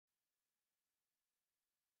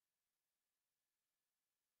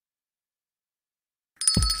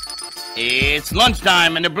It's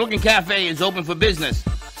lunchtime and the Brooklyn Cafe is open for business.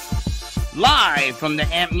 Live from the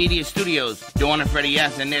Amp Media Studios, Dawn and Freddie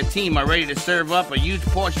S. and their team are ready to serve up a huge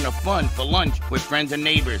portion of fun for lunch with friends and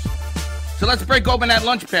neighbors. So let's break open that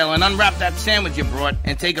lunch pail and unwrap that sandwich you brought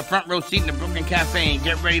and take a front row seat in the Brooklyn Cafe and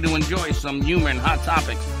get ready to enjoy some humor and hot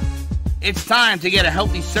topics. It's time to get a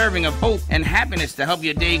healthy serving of hope and happiness to help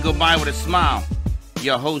your day go by with a smile.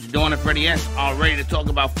 Your hosts, Dawn and Freddie S., are ready to talk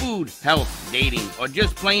about food, health, dating, or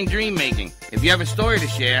just plain dream making. If you have a story to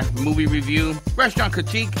share, movie review, restaurant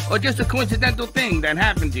critique, or just a coincidental thing that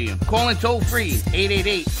happened to you, call in toll free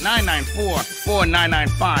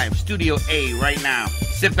 888-994-4995, Studio A right now.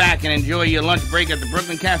 Sit back and enjoy your lunch break at the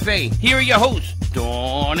Brooklyn Cafe. Here are your hosts,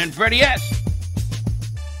 Dawn and Freddie S.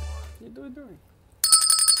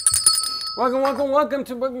 Welcome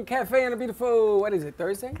to Brooklyn Cafe on a beautiful, what is it,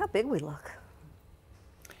 Thursday? Look how big we look.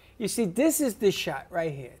 You see, this is the shot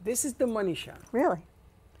right here. This is the money shot. Really?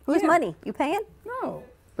 Who's money? You paying? No,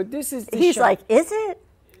 but this is the He's shot. like, is it?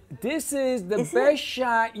 This is the best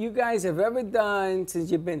shot you guys have ever done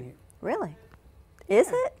since you've been here. Really?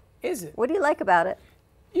 Is it? Is it? What do you like about it?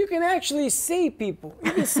 You can actually see people.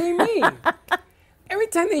 You can see me. Every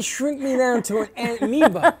time they shrink me down to an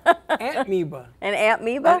amoeba, An amoeba?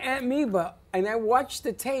 and I watch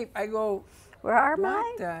the tape, I go, Where are what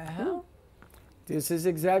mine? the hell? This is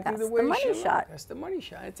exactly That's the way the it money should look. shot. That's the money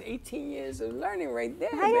shot. It's 18 years of learning right there.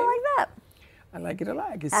 How do you like that? I like it a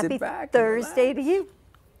lot. I can Happy sit back. Thursday to you.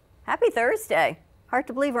 Happy Thursday. Hard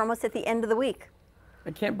to believe we're almost at the end of the week.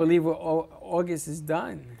 I can't believe August is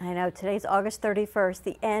done. I know. Today's August 31st,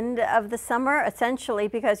 the end of the summer, essentially,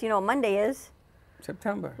 because you know what Monday is?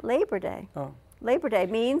 September. Labor Day. Oh. Labor Day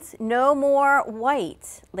means no more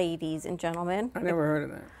white, ladies and gentlemen. I never heard of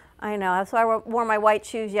that. I know. So I wore my white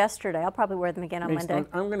shoes yesterday. I'll probably wear them again on Monday.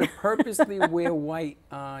 I'm going to purposely wear white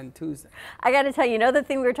on Tuesday. I got to tell you, the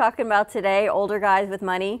thing we were talking about today, older guys with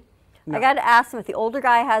money? No. I got to ask him if the older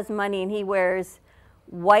guy has money and he wears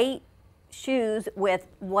white shoes with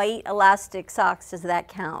white elastic socks, does that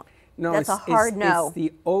count? No, that's a hard no. It's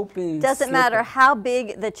the open Doesn't slipper. matter how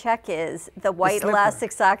big the check is, the white slipper.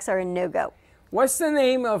 elastic socks are a no-go. What's the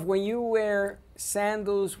name of when you wear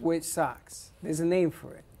sandals with socks? There's a name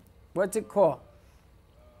for it. What's it called?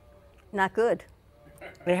 Not good.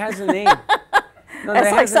 It has a name. No,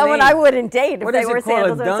 That's like someone I wouldn't date if they wore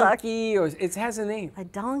sandals with socks. A donkey? Or it has a name. A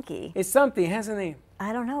donkey? It's something. It has a name.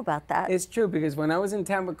 I don't know about that. It's true, because when I was in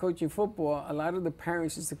Tampa coaching football, a lot of the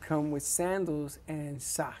parents used to come with sandals and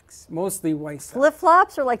socks, mostly white socks.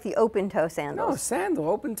 Flip-flops or like the open-toe sandals? No,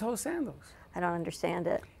 open-toe sandals. I don't understand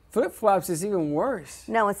it. Flip-flops is even worse.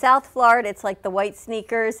 No, in South Florida, it's like the white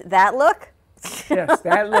sneakers. That look? Yes,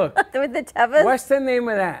 that look. With the Tevas? What's the name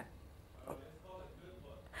of that?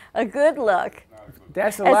 A good look.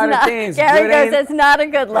 That's a lot of things. Gary goes, it's not a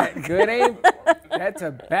good look. Good ain't. That's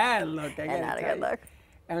a bad look. Not a good look.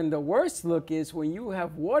 And the worst look is when you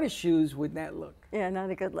have water shoes with that look. Yeah,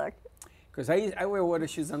 not a good look. Because I wear water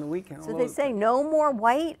shoes on the weekend. So they say no more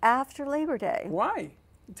white after Labor Day. Why?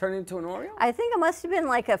 Turn into an Oreo? I think it must have been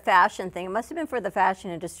like a fashion thing. It must have been for the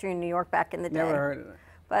fashion industry in New York back in the day. Never heard of that.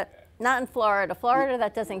 But not in Florida. Florida,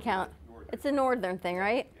 that doesn't count. It's a northern thing,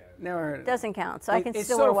 right? Never heard of it. Doesn't count. So I can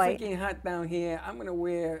still wear white. It's so freaking hot down here. I'm going to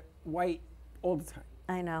wear white all the time.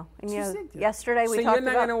 I know. And It's yesterday we talked about... So you're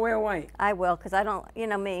not going to wear white? I will, because I don't,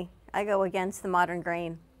 me, I go against the modern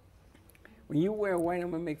grain. When you wear white, I'm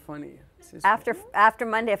going to make fun of you. After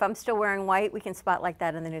Monday, if I'm still wearing white, we can spotlight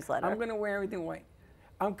that in the newsletter. I'm going to wear everything white.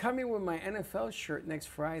 I'm coming with my NFL shirt next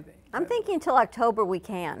Friday. I'm thinking until October we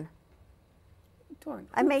can. Dawn,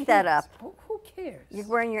 I made that up. Who cares? You're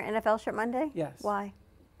wearing your NFL shirt Monday? Yes. Why?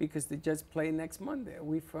 Because the Jets play next Monday, a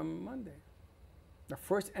week from Monday. The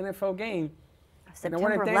first NFL game. September and I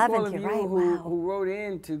want to thank 11th, all of you right. who wrote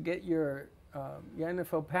in to get your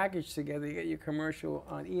NFL package together, to get your commercial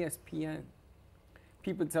on ESPN.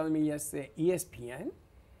 People telling me yesterday, ESPN?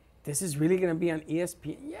 This is really going to be on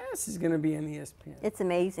ESPN? Yes, it's going to be on ESPN. It's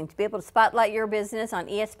amazing to be able to spotlight your business on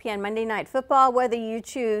ESPN Monday Night Football, whether you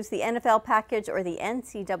choose the NFL package or the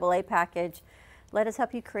NCAA package. Let us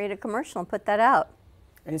help you create a commercial and put that out.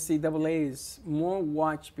 NCAA is more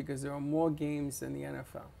watched because there are more games than the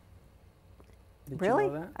NFL. Did really?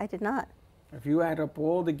 you know that? I did not. If you add up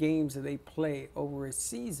all the games that they play over a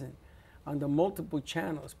season on the multiple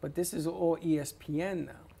channels, but this is all ESPN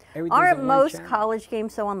now. Aren't most college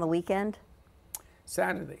games so on the weekend?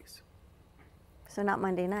 Saturdays. So not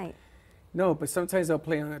Monday night? No, but sometimes they'll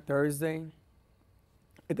play on a Thursday.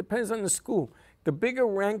 It depends on the school. The bigger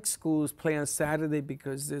ranked schools play on Saturday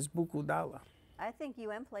because there's buku dollar. I think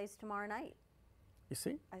UM plays tomorrow night. You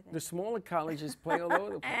see? The smaller colleges play all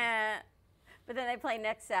over the place. But then they play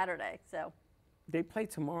next Saturday, so. They play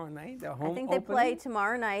tomorrow night, the home I think they opening? play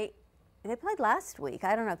tomorrow night. They played last week.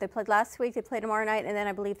 I don't know if they played last week. They play tomorrow night, and then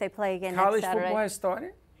I believe they play again College next Saturday. football has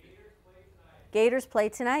started? Gators play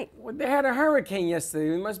tonight. Well, they had a hurricane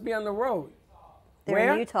yesterday. We must be on the road. They're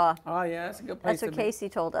Where? in Utah. Oh, yeah, that's a good place That's what to be. Casey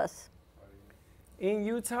told us. In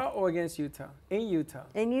Utah or against Utah? In Utah.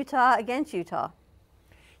 In Utah against Utah.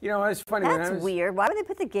 You know, it's funny. when I That's was, weird. Why would they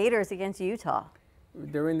put the Gators against Utah?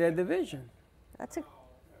 They're in their division. That's a.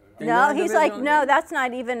 They're No, not he's like, divisional. no, that's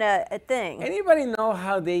not even a thing. Anybody know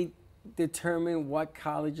how they determine what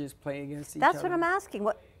colleges play against each other? That's what I'm asking.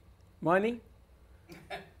 What? Money?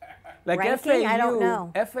 Like Ranking? I don't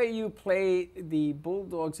know. FAU played the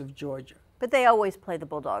Bulldogs of Georgia. But they always play the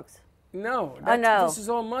Bulldogs. No, no. This is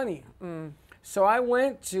all money. So I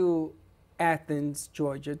went to Athens,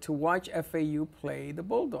 Georgia, to watch FAU play the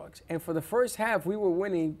Bulldogs. And for the first half, we were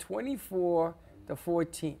winning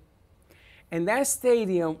 24-14. And that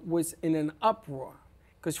stadium was in an uproar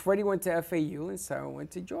because Freddie went to FAU and Sarah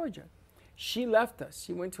went to Georgia. She left us.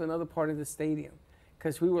 She went to another part of the stadium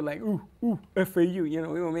because we were like, ooh, ooh, FAU. You know,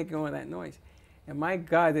 we were making all that noise. And my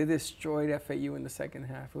God, they destroyed FAU in the second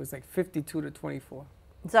half. It was like 52-24.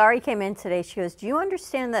 Zari came in today. She goes, do you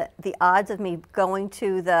understand the odds of me going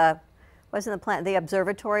to the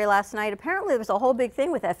observatory last night? Apparently there was a whole big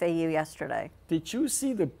thing with FAU yesterday. Did you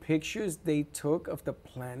see the pictures they took of the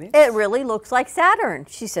planets? It really looks like Saturn.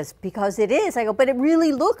 She says, because it is. I go, but it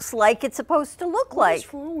really looks like it's supposed to look like.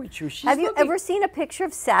 What's wrong with you? Have you ever seen a picture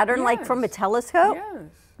of Saturn like from a telescope? Yes.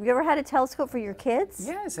 Have you ever had a telescope for your kids?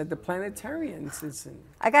 Yes, at the planetarium.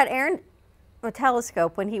 I got Aaron a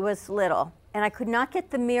telescope when he was little, and I could not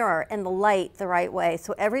get the mirror and the light the right way.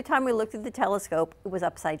 So every time we looked at the telescope, it was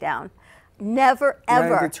upside down. Never, ever.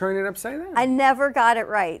 You had to turn it upside down. I never got it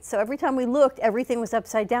right. So every time we looked, everything was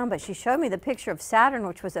upside down. But she showed me the picture of Saturn,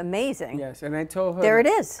 which was amazing. Yes, and I told her. There it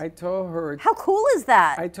is. I told her. How cool is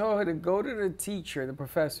that? I told her to go to the teacher, the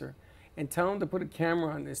professor, and tell him to put a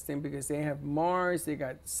camera on this thing because they have Mars, they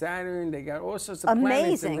got Saturn, they got all sorts of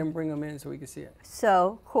planets, and then bring them in so we can see it.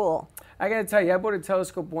 So cool. I got to tell you, I bought a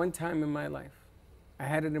telescope one time in my life. I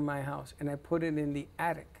had it in my house, and I put it in the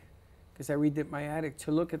attic because I redid my attic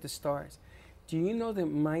to look at the stars. Do you know that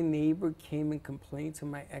my neighbor came and complained to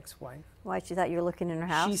my ex-wife? Why? She thought you were looking in her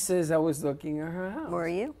house? She says I was looking at her house. Were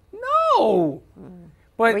you? No!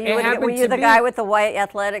 But were you the guy with the white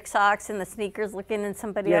athletic socks and the sneakers looking in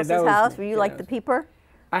somebody else's house? Were you like the peeper?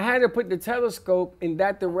 I had to put the telescope in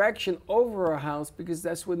that direction over her house because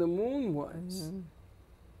that's where the moon was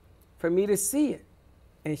for me to see it.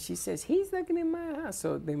 And she says, he's looking in my house.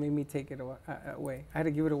 So they made me take it away. I had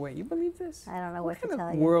to give it away. You believe this? I don't know what to tell you. What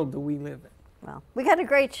kind of world do we live in? Well, we got a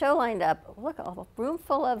great show lined up. Look, a room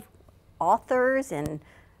full of authors and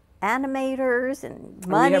animators and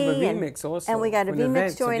money. And we have a VMix also. And we got a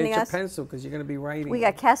VMix joining us. So get your pencil because you're going to be writing. We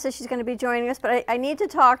got Kessa. She's going to be joining us. But I need to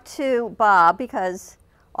talk to Bob because,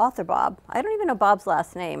 author Bob. I don't even know Bob's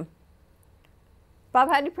last name. Bob,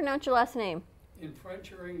 how do you pronounce your last name? In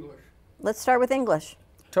French or English? Let's start with English.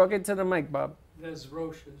 Talk into the mic, Bob.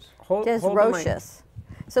 Desroches. Hold the mic. Desroches.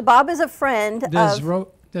 So Bob is a friend of...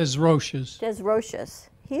 Desroches. Desroches.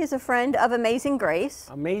 He is a friend of Amazing Grace.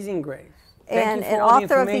 Amazing Grace. And an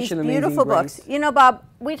author of these beautiful books. You know, Bob,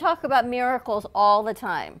 we talk about miracles all the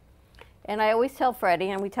time. And I always tell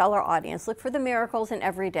Freddie, and we tell our audience, look for the miracles in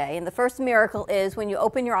every day. And the first miracle is when you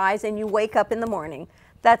open your eyes and you wake up in the morning.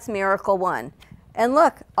 That's miracle one. And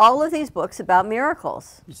look, all of these books about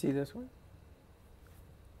miracles. You see this one?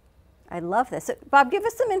 I love this. So, Bob, give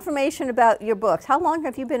us some information about your books. How long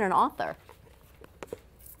have you been an author?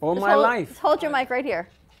 All my life. Just hold your mic right here.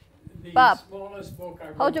 The Bob, smallest book I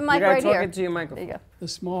wrote. hold your mic You gotta right talk here. into your microphone. There you go. The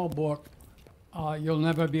small book, You'll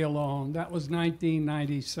Never Be Alone. That was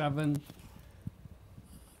 1997.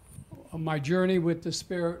 My Journey with the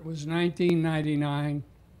Spirit was 1999.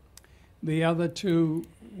 The other two,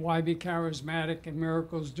 Why Be Charismatic and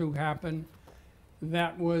Miracles Do Happen,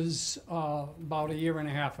 that was about a year and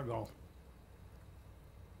a half ago.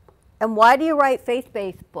 And why do you write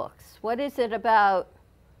faith-based books? What is it about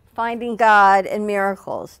finding God and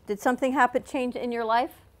miracles? Did something change in your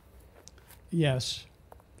life? Yes.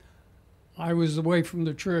 I was away from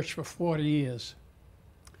the church for 40 years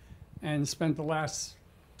and spent the last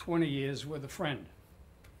 20 years with a friend.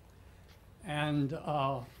 And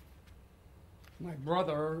my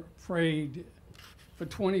brother prayed for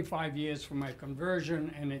 25 years for my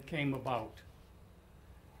conversion, and it came about.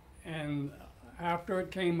 And after it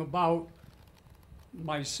came about,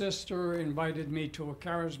 my sister invited me to a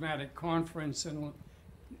charismatic conference in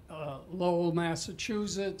Lowell,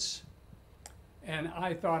 Massachusetts, and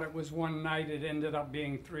I thought it was one night. It ended up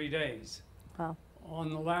being 3 days. Wow. On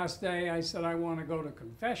the last day, I said, I want to go to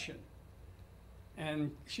confession.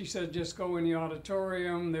 And she said, just go in the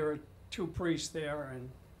auditorium. There are 2 priests there. And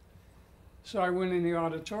so I went in the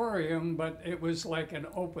auditorium, but it was like an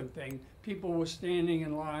open thing. People were standing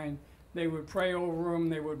in line. They would pray over them.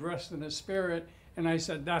 They would rest in the Spirit. And I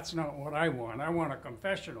said, that's not what I want. I want a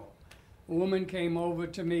confessional. A woman came over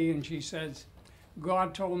to me and she says,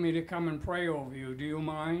 God told me to come and pray over you. Do you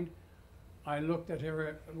mind? I looked at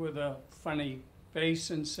her with a funny face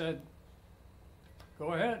and said,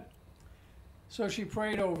 go ahead. So she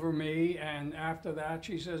prayed over me, and after that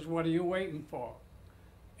she says, what are you waiting for?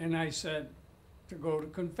 And I said, to go to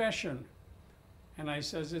confession. And I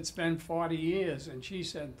says, it's been 40 years. And she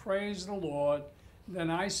said, praise the Lord. Then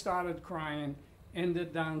I started crying,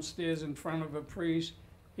 ended downstairs in front of a priest.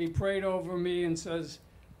 He prayed over me and says,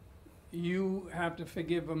 you have to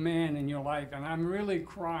forgive a man in your life. And I'm really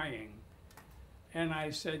crying. And I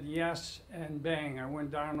said, yes, and bang, I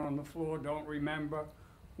went down on the floor, don't remember,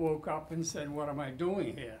 woke up and said, what am I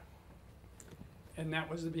doing here? And that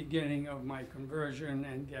was the beginning of my conversion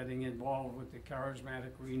and getting involved with the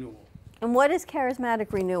Charismatic Renewal. And what is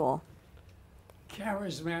Charismatic Renewal?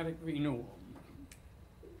 Charismatic Renewal.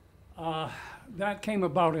 That came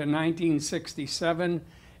about in 1967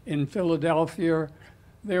 in Philadelphia.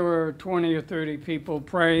 There were 20 or 30 people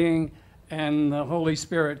praying, and the Holy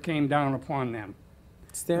Spirit came down upon them.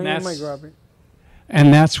 Stay on your mic, Robert.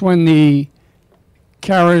 And that's when the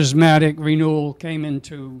Charismatic Renewal came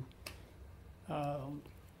into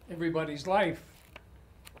everybody's life.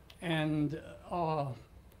 And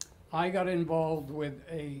I got involved with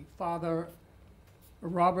a Father,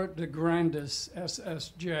 Robert DeGrandis,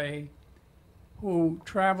 SSJ, who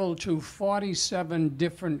traveled to 47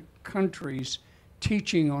 different countries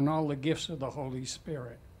teaching on all the gifts of the Holy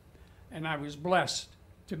Spirit. And I was blessed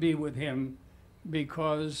to be with him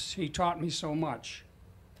because he taught me so much.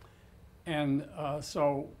 And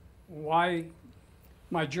so why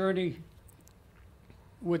my journey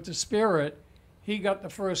with the Spirit, he got the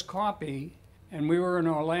first copy, and we were in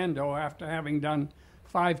Orlando after having done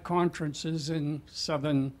 5 conferences in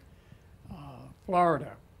southern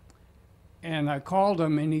Florida. And I called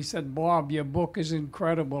him and he said, Bob, your book is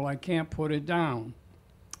incredible. I can't put it down.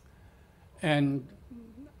 And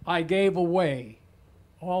I gave away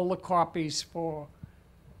all the copies for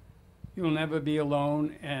You'll Never Be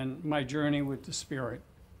Alone and My Journey with the Spirit.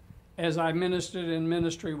 As I ministered in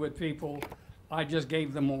ministry with people, I just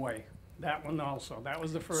gave them away. That one also. That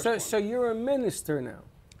was the first one. So you're a minister now?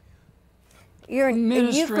 You're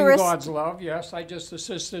ministering God's love, yes. I just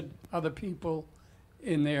assisted other people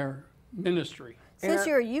in their ministry. It says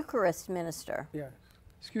you're a Eucharist minister. Yeah.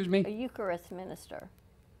 Excuse me? A Eucharist minister.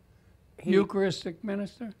 Eucharistic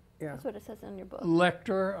minister? Yeah. That's what it says in your book.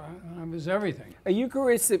 Lector, I was everything. A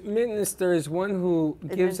Eucharistic minister is one who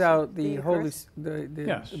gives out the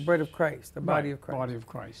Yes. bread of Christ, the body of Christ. Body of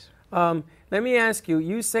Christ. Let me ask you,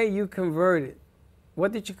 you say you converted.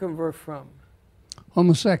 What did you convert from?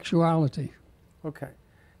 Homosexuality. Okay.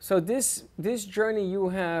 So this journey you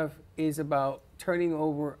have is about turning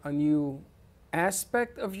over a new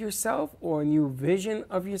aspect of yourself or a new vision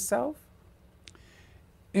of yourself?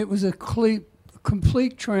 It was a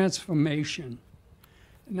complete transformation.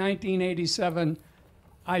 In 1987,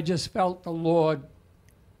 I just felt the Lord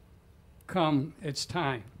come, it's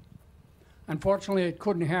time. Unfortunately, it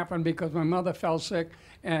couldn't happen because my mother fell sick,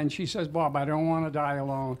 and she says, Bob, I don't want to die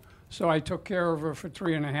alone. So I took care of her for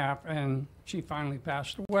 3.5, and she finally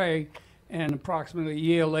passed away. And approximately a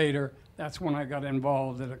year later, that's when I got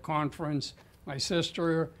involved at a conference. My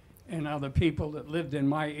sister and other people that lived in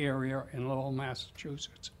my area in Lowell,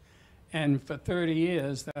 Massachusetts. And for 30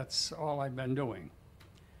 years, that's all I've been doing.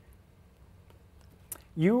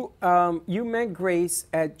 You met Grace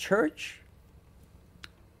at church?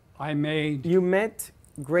 You met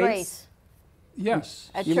Grace?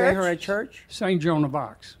 Yes. At you church? met her at church? St. Joan of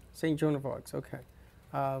Arc. St. Joan of Arc, okay.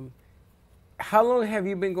 How long have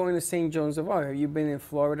you been going to St. Joan of Arc? Have you been in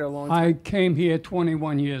Florida a long time? I came here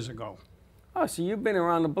 21 years ago. Oh, so you've been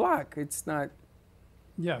around the block. It's not...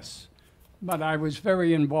 Yes. But I was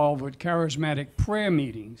very involved with charismatic prayer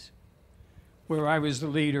meetings where I was the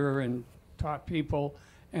leader and taught people.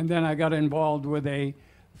 And then I got involved with a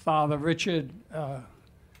Father Richard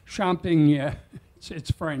Champagne,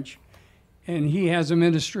 it's French, and he has a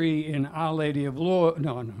ministry in Our Lady of Lourdes,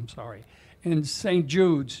 in St.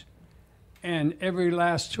 Jude's. And every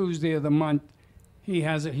last Tuesday of the month, he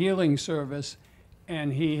has a healing service,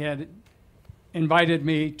 and he had invited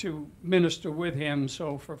me to minister with him.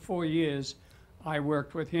 So for 4 years, I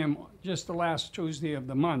worked with him just the last Tuesday of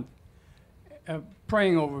the month.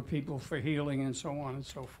 praying over people for healing and so on and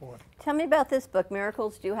so forth. Tell me about this book,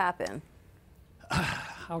 Miracles Do Happen.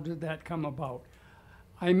 How did that come about?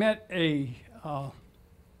 I met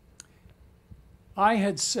I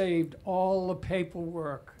had saved all the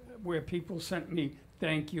paperwork where people sent me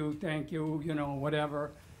thank you, you know,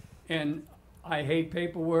 whatever. And I hate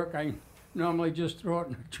paperwork. I normally just throw it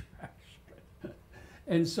in the trash.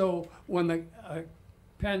 And so when the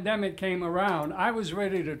pandemic came around, I was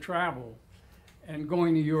ready to travel and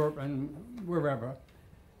going to Europe and wherever.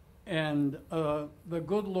 And the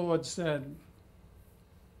good Lord said,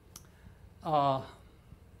 no.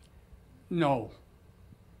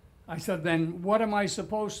 I said, then what am I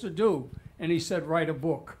supposed to do? And he said, write a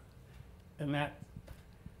book. And that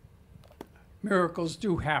Miracles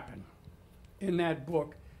Do Happen. In that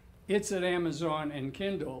book, it's at Amazon and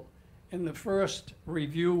Kindle. And the first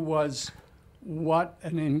review was, what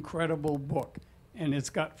an incredible book. And it's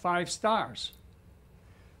got 5 stars.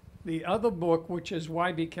 The other book, which is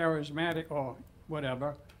Why Be Charismatic or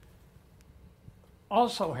whatever,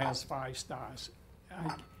 also has 5 stars.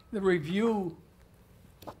 The review,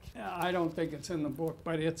 I don't think it's in the book,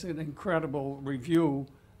 but it's an incredible review,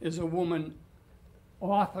 is a woman,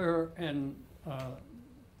 author and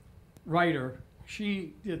writer.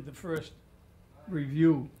 She did the first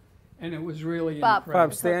review, and it was really incredible.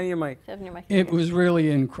 Bob, stay on your mic. It was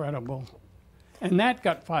really incredible. And that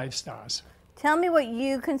got 5 stars. Tell me what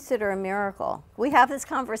you consider a miracle. We have this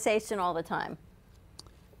conversation all the time.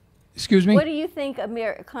 Excuse me? What do you think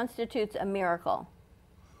constitutes a miracle?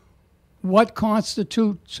 What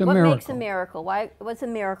constitutes a miracle? What makes a miracle? What's a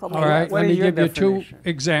miracle? All right, let me give you 2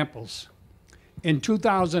 examples. In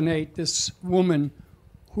 2008, this woman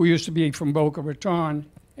who used to be from Boca Raton,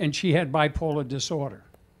 and she had bipolar disorder.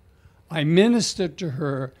 I ministered to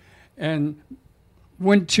her and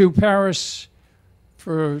went to Paris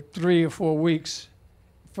for 3 or 4 weeks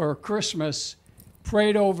for Christmas,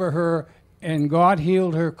 prayed over her, and God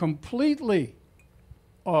healed her completely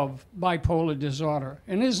of bipolar disorder,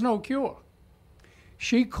 and there's no cure.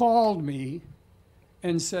 She called me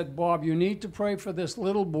and said, Bob, you need to pray for this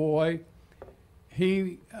little boy.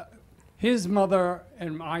 His mother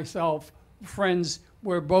and myself, friends,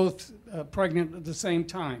 were both pregnant at the same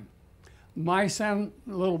time. My son,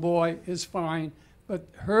 little boy, is fine, but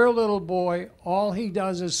her little boy, all he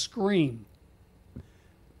does is scream.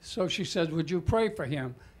 So she said, would you pray for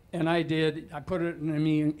him? And I did. I put it in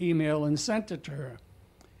an email and sent it to her.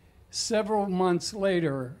 Several months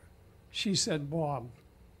later, she said, Bob,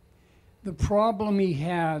 the problem he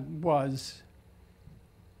had was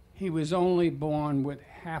he was only born with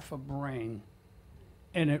half a brain,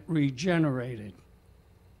 and it regenerated.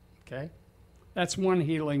 Okay? That's one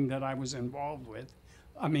healing that I was involved with.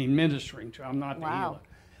 I mean, ministering to. I'm not the healer.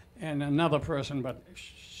 And another person, but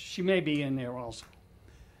she may be in there also.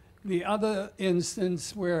 The other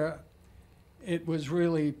instance where it was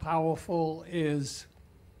really powerful is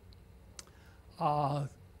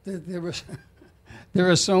there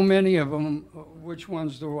are so many of them. Which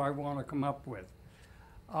ones do I want to come up with?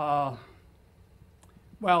 Well,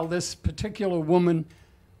 this particular woman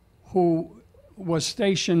who was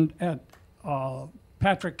stationed at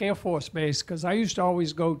Patrick Air Force Base, because I used to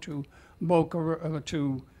always go to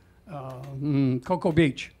Cocoa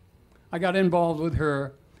Beach. I got involved with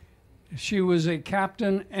her. She was a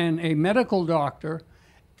captain and a medical doctor,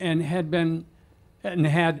 and had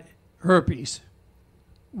herpes,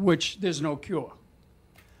 which there's no cure.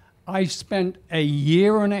 I spent a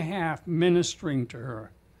year and a half ministering to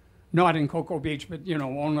her, not in Cocoa Beach, but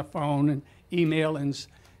on the phone and email,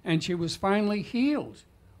 and she was finally healed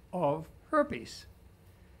of herpes.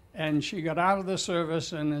 And she got out of the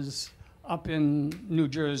service and is up in New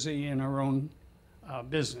Jersey in her own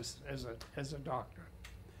business as a doctor.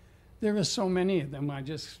 There are so many of them. I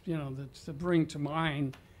just, to bring to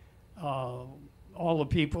mind all the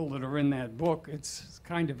people that are in that book, it's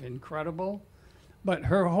kind of incredible. But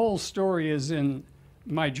her whole story is in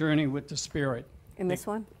My Journey with the Spirit. In this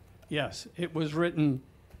one? Yes. It was written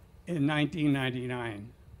in 1999.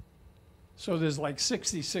 So there's like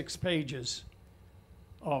 66 pages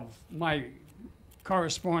of my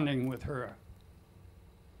corresponding with her.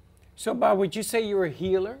 So, Bob, would you say you're a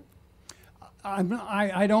healer?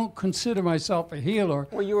 I don't consider myself a healer.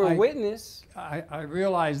 Well, you're a witness. I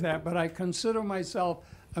realize that, but I consider myself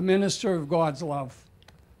a minister of God's love.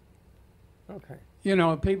 Okay.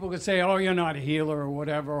 People could say, oh, you're not a healer or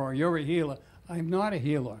whatever, or you're a healer. I'm not a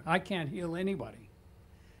healer. I can't heal anybody.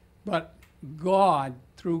 But God,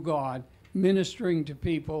 through God, ministering to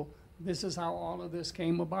people, this is how all of this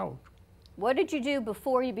came about. What did you do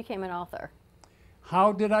before you became an author?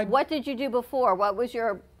 How did I? What did you do before? What was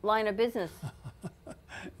your line of business?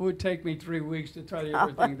 It would take me 3 weeks to tell you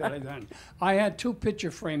everything that I've done. I had 2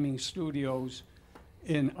 picture framing studios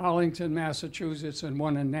in Arlington, Massachusetts, and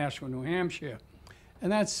one in Nashua, New Hampshire.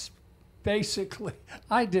 And that's basically,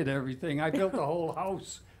 I did everything. I built the whole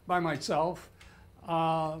house by myself.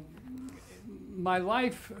 My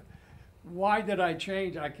life, why did I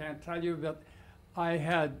change? I can't tell you, but I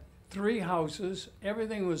had 3 houses,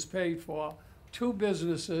 everything was paid for, 2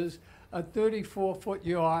 businesses, a 34-foot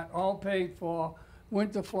yacht, all paid for,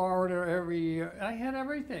 went to Florida every year. I had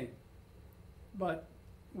everything. But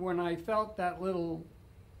when I felt that little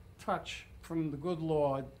touch from the good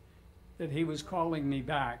Lord that he was calling me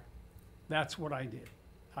back, that's what I did.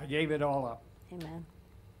 I gave it all up. Amen.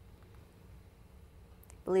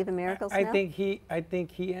 Believe in miracles I now?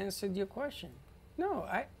 think he answered your question. No,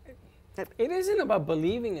 it isn't about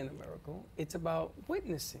believing in a miracle. It's about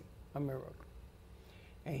witnessing a miracle.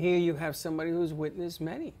 And here you have somebody who's witnessed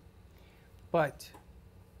many. But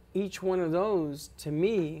each one of those, to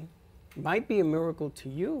me, might be a miracle to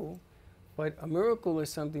you, but a miracle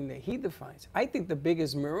is something that he defines. I think the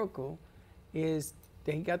biggest miracle is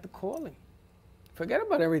that he got the calling. Forget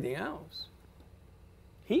about everything else.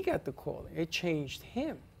 He got the calling. It changed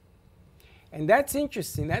him. And that's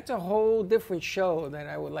interesting. That's a whole different show that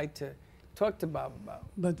I would like to talk to Bob about.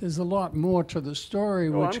 But there's a lot more to the story,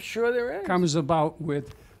 which I'm sure there is. comes about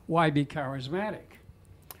with Why Be Charismatic.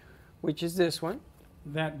 Which is this one.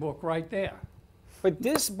 That book right there. But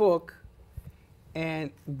this book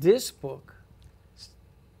and this book,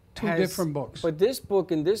 Two different books. But this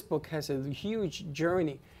book and this book has a huge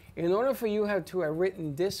journey. In order for you to have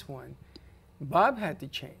written this one, Bob had to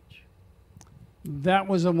change. That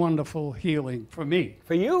was a wonderful healing for me.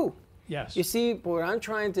 For you. Yes. You see, what I'm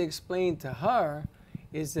trying to explain to her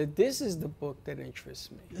is that this is the book that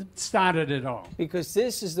interests me. It started it all. Because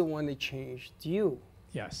this is the one that changed you.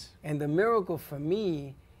 Yes. And the miracle for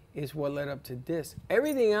me is what led up to this.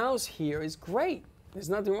 Everything else here is great. There's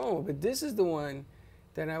nothing wrong with it. But this is the one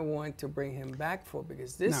that I want to bring him back for,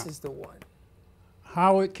 because this is the one.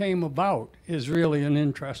 How it came about is really an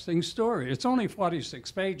interesting story. It's only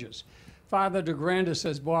 46 pages. Father DeGranda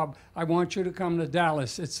says, Bob, I want you to come to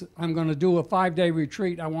Dallas. I'm going to do a 5-day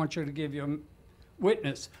retreat. I want you to give your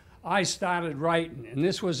witness. I started writing, and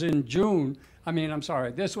this was in June.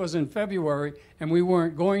 This was in February, and we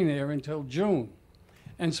weren't going there until June.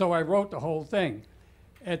 And so I wrote the whole thing.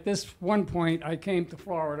 At this one point, I came to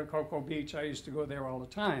Florida, Cocoa Beach. I used to go there all the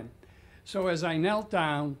time. So as I knelt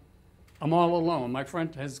down, I'm all alone. My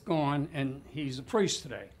friend has gone, and he's a priest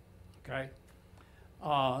today, okay?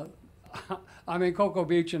 I'm in Cocoa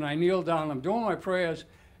Beach, and I kneel down. I'm doing my prayers,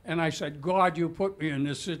 and I said, God, you put me in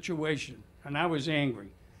this situation. And I was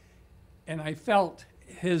angry. And I felt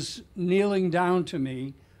his kneeling down to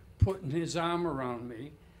me, putting his arm around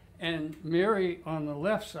me, and Mary on the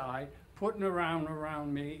left side putting her arm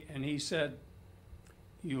around me, and he said,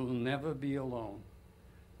 you'll never be alone.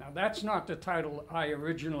 Now, that's not the title I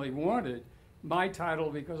originally wanted. My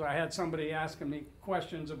title, because I had somebody asking me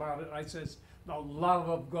questions about it, I says, the love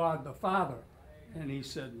of God the Father. And he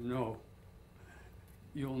said, no,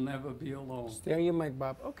 you'll never be alone. Stay on your mic,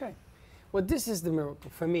 Bob. Okay. Well, this is the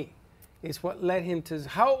miracle for me. It's what led him to...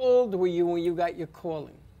 How old were you when you got your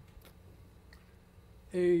calling?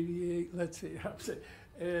 88, let's see.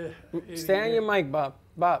 Stay on your mic, Bob.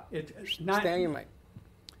 Bob, stay on your mic.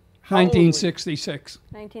 1966.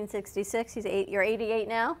 1966. You're 88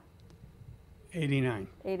 now? 89.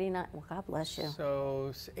 89. Well, God bless you. So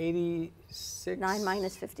it's 86. 9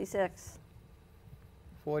 minus 56.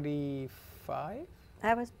 45?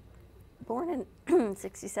 I was born in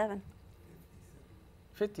 67.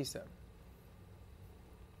 57.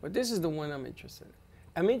 But this is the one I'm interested in.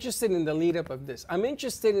 I'm interested in the lead up of this. I'm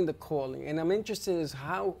interested in the calling, and I'm interested in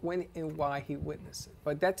how, when, and why he witnessed it.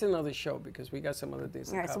 But that's another show, because we got some other things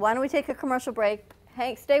to cover. All right, so why don't we take a commercial break?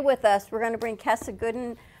 Hank, stay with us. We're going to bring Kessa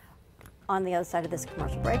Goodeen on the other side of this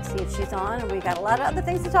commercial break, see if she's on, and we got a lot of other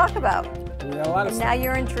things to talk about. We got a lot of and stuff. now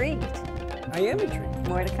you're intrigued. I am intrigued.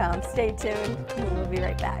 More to come. Stay tuned. We'll be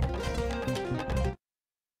right back.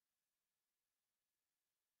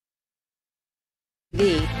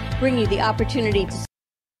 Bring you the opportunity to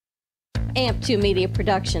AMP2 Media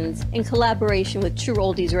Productions, in collaboration with True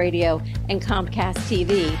Oldies Radio and Comcast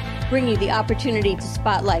TV, bring you the opportunity to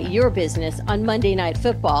spotlight your business on Monday Night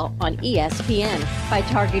Football on ESPN. By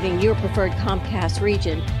targeting your preferred Comcast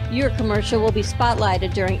region, your commercial will be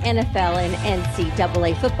spotlighted during NFL and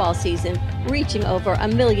NCAA football season, reaching over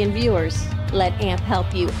 1 million viewers. Let AMP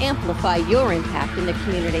help you amplify your impact in the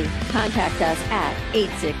community. Contact us at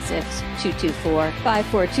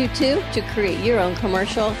 866-224-5422 to create your own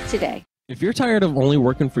commercial today. If you're tired of only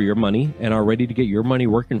working for your money and are ready to get your money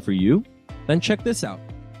working for you, then check this out.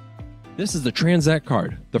 This is the Transact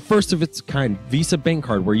card, the first of its kind Visa bank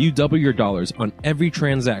card where you double your dollars on every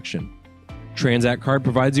transaction. Transact card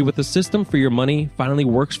provides you with a system for your money finally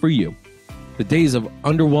works for you. The days of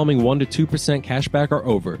underwhelming 1% to 2% cashback are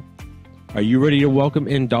over. Are you ready to welcome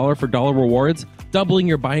in dollar for dollar rewards, doubling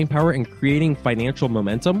your buying power and creating financial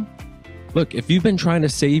momentum? Look, if you've been trying to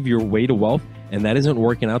save your way to wealth and that isn't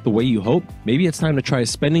working out the way you hope, maybe it's time to try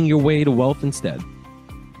spending your way to wealth instead.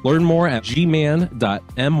 Learn more at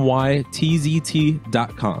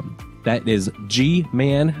gman.mytzt.com. That is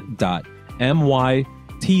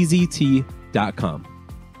gman.mytzt.com.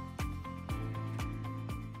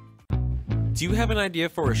 Do you have an idea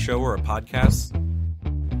for a show or a podcast?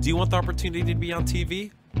 Do you want the opportunity to be on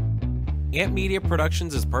TV? Amp Media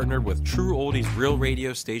Productions is partnered with True Oldies Real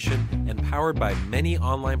Radio Station and powered by many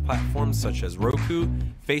online platforms such as Roku,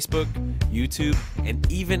 Facebook, YouTube, and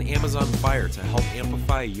even Amazon Fire to help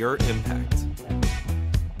amplify your impact.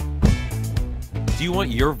 Do you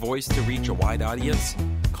want your voice to reach a wide audience?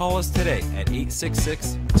 Call us today at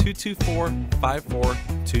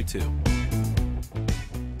 866-224-5422.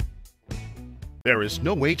 There is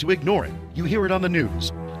no way to ignore it. You hear it on the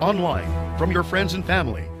news, online, from your friends and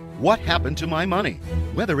family. What happened to my money?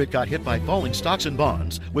 Whether it got hit by falling stocks and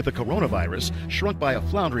bonds, with the coronavirus, shrunk by a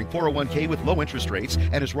floundering 401k with low interest rates,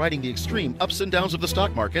 and is riding the extreme ups and downs of the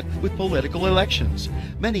stock market with political elections.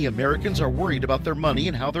 Many Americans are worried about their money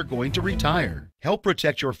and how they're going to retire. Help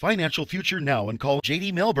protect your financial future now and call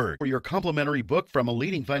J.D. Mellberg for your complimentary book from a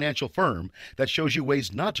leading financial firm that shows you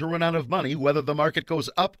ways not to run out of money whether the market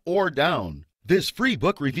goes up or down. This free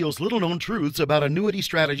book reveals little-known truths about annuity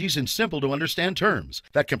strategies in simple-to-understand terms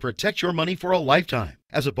that can protect your money for a lifetime.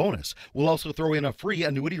 As a bonus, we'll also throw in a free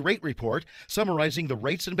annuity rate report summarizing the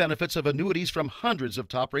rates and benefits of annuities from hundreds of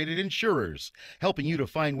top-rated insurers, helping you to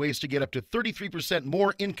find ways to get up to 33%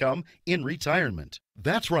 more income in retirement.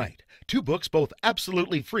 That's right. 2 books, both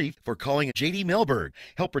absolutely free, for calling J.D. Mellberg.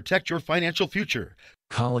 Help protect your financial future.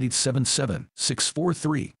 Call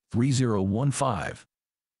 877-643-3015.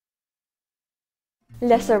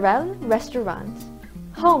 Desroches Restaurant,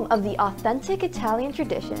 home of the authentic Italian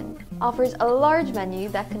tradition, offers a large menu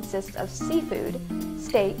that consists of seafood,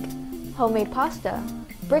 steak, homemade pasta,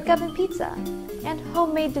 brick oven pizza, and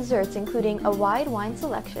homemade desserts including a wide wine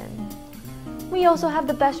selection. We also have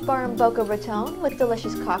the best bar in Boca Raton with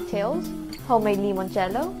delicious cocktails, homemade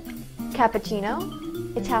limoncello,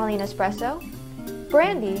 cappuccino, Italian espresso,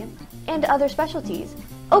 brandy, and other specialties,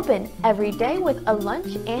 open every day with a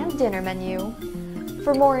lunch and dinner menu.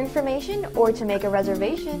 For more information or to make a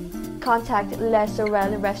reservation, contact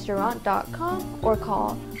lesorelrestaurant.com or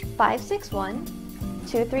call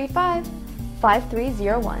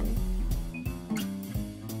 561-235-5301.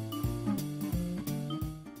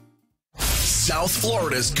 South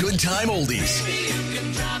Florida's Good Time Oldies.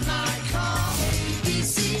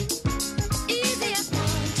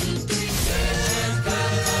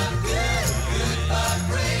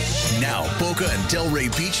 Now, Boca and Delray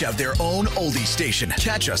Beach have their own oldie station.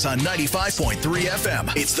 Catch us on 95.3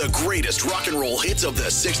 FM. It's the greatest rock and roll hits of the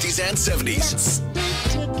 60s and 70s.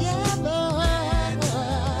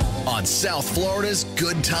 On South Florida's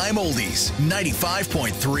Good Time Oldies,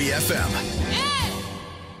 95.3 FM.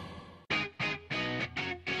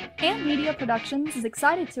 Amp Media Productions is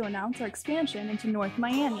excited to announce our expansion into North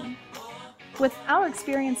Miami. With our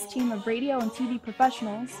experienced team of radio and TV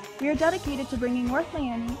professionals, we are dedicated to bringing North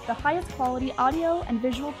Miami the highest quality audio and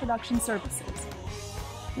visual production services.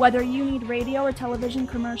 Whether you need radio or television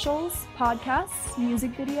commercials, podcasts,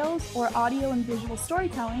 music videos, or audio and visual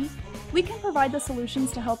storytelling, we can provide the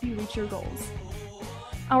solutions to help you reach your goals.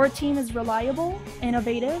 Our team is reliable,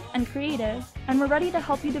 innovative, and creative, and we're ready to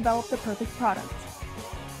help you develop the perfect product.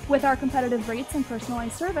 With our competitive rates and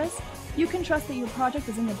personalized service, you can trust that your project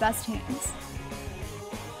is in the best hands.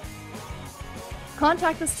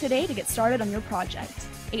 Contact us today to get started on your project.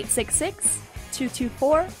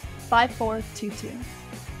 866-224-5422.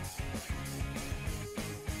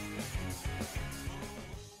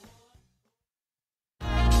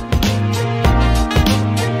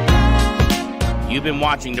 You've been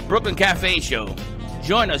watching the Brooklyn Cafe Show.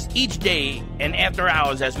 Join us each day and after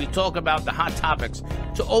hours as we talk about the hot topics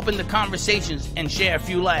to open the conversations and share a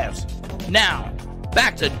few laughs. Now,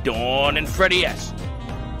 back to Dawn and Freddie S.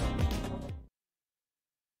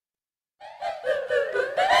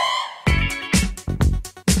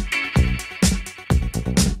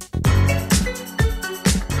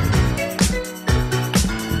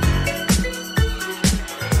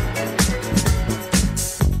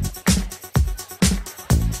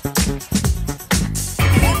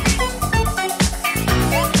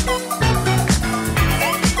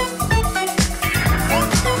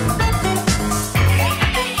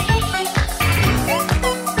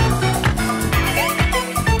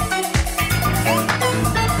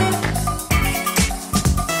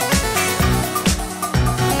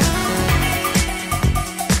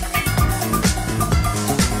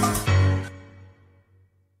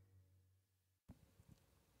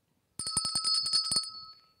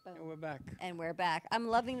 back. And we're back. I'm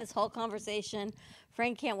loving this whole conversation.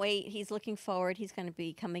 Frank can't wait. He's looking forward. He's going to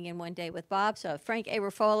be coming in one day with Bob. So Frank A.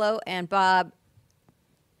 Ruffolo and Bob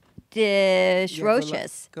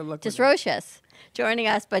Desroches. Good luck Desroches joining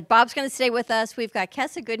us. But Bob's going to stay with us. We've got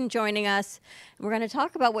Kessa Goodeen joining us. And we're going to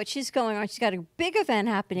talk about what she's going on. She's got a big event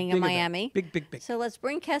happening in Miami. Big. So let's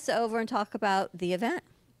bring Kessa over and talk about the event.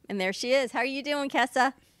 And there she is. How are you doing,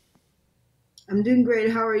 Kessa? I'm doing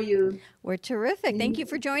great. How are you? We're terrific. Thank you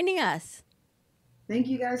for joining us. Thank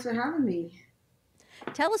you guys for having me.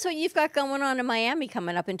 Tell us what you've got going on in Miami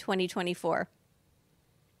coming up in 2024.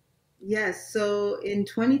 Yes, so in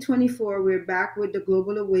 2024, we're back with the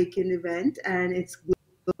Global Awaken event, and it's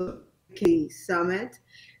Global Summit,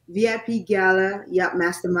 VIP Gala, Yacht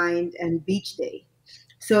Mastermind, and Beach Day.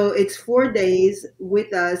 So it's 4 days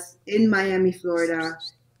with us in Miami, Florida,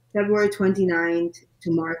 February 29th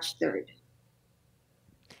to March 3rd.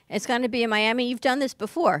 It's going to be in Miami. You've done this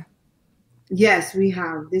before. Yes, we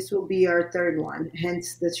have. This will be our third one,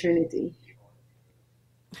 hence the Trinity.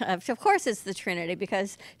 Of course it's the Trinity,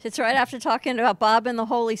 because it's right after talking about Bob and the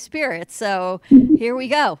Holy Spirit. So here we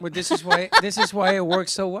go. Well, this is why it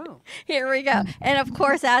works so well. Here we go. And of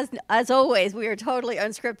course, as always, we are totally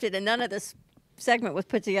unscripted, and none of this segment was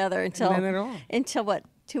put together until what,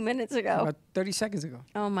 2 minutes ago? About 30 seconds ago.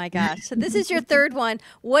 Oh my gosh. So this is your third one.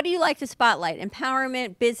 What do you like to spotlight?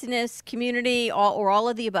 Empowerment, business, community, or all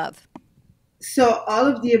of the above? So all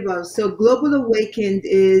of the above. So Global Awakened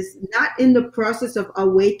is not in the process of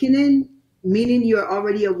awakening, meaning you're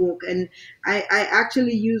already awoke. And I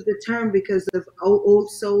actually use the term because of old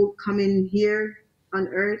soul coming here on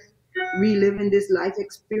earth, reliving this life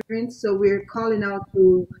experience. So we're calling out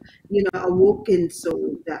to, awoken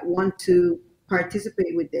soul that want to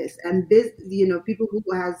participate with this, and people who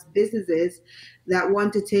has businesses that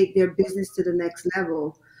want to take their business to the next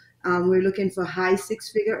level. We're looking for high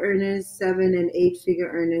 6-figure earners, 7- and 8-figure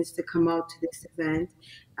earners to come out to this event.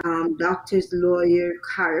 Doctors, lawyers,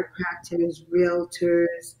 chiropractors,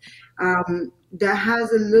 realtors, that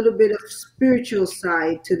has a little bit of spiritual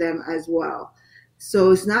side to them as well.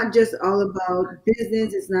 So it's not just all about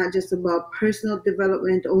business. It's not just about personal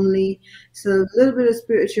development only. So a little bit of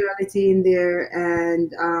spirituality in there,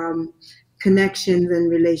 and connections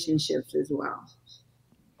and relationships as well.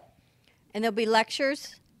 And there'll be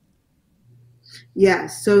lectures?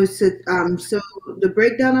 Yes. So the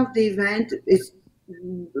breakdown of the event is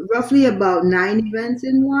roughly about 9 events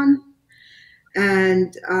in one.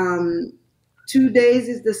 And 2 days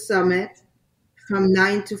is the summit from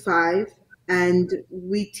 9 to 5. And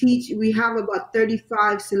we have about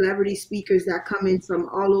 35 celebrity speakers that come in from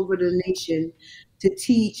all over the nation to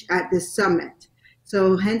teach at the summit.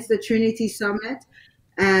 So hence the Trinity Summit.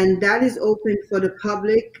 And that is open for the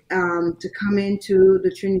public to come into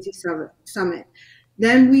the Trinity Summit.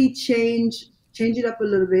 Then we change it up a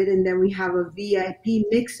little bit, and then we have a VIP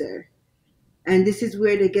mixer. And this is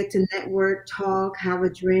where they get to network, talk, have a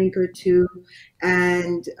drink or two,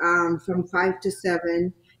 and from 5 to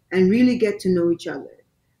 7. And really get to know each other.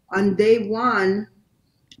 On day one,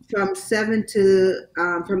 from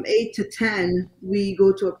 8 to 10, we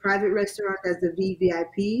go to a private restaurant as the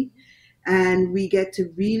VVIP, and we get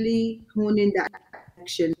to really hone in that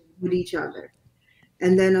connection with each other.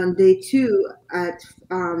 And then on day 2, at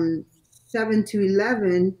 7 to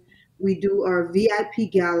 11, we do our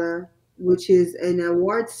VIP gala, which is an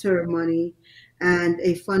award ceremony and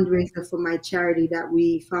a fundraiser for my charity that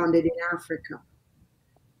we founded in Africa.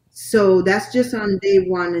 So that's just on day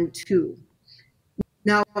 1 and 2.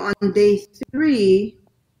 Now on day 3,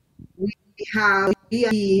 we have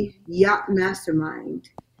the Yacht Mastermind.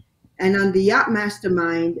 And on the Yacht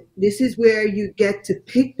Mastermind, this is where you get to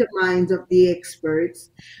pick the minds of the experts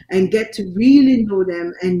and get to really know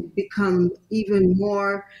them and become even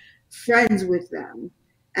more friends with them.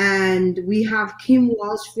 And we have Kim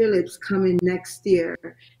Walsh-Phillips coming next year.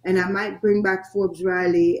 And I might bring back Forbes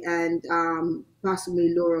Riley and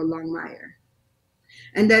possibly Laura Longmire.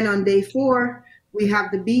 And then on day 4, we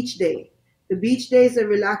have the Beach Day. The Beach Day is a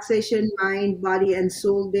relaxation, mind, body, and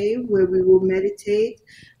soul day where we will meditate,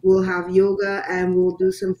 we'll have yoga, and we'll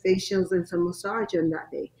do some facials and some massage on that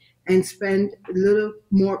day and spend a little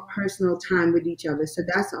more personal time with each other. So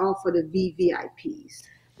that's all for the VVIPs.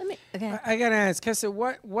 I got to ask, Kessa,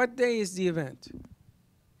 what day is the event?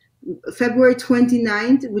 February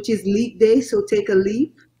 29th, which is Leap Day, so take a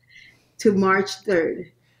leap, to March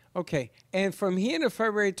 3rd. Okay, and from here to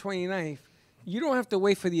February 29th, you don't have to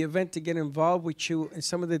wait for the event to get involved with you and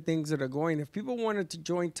some of the things that are going. If people wanted to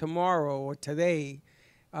join tomorrow or today,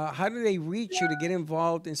 how do they reach you to get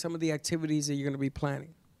involved in some of the activities that you're going to be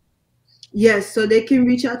planning? Yes, so they can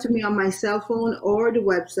reach out to me on my cell phone or the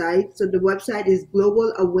website. So the website is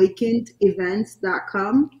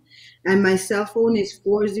globalawakenedevents.com, and my cell phone is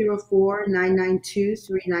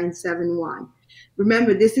 404-992-3971.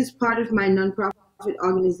 Remember, this is part of my nonprofit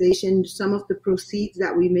organization. Some of the proceeds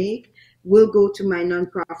that we make will go to my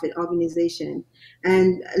nonprofit organization.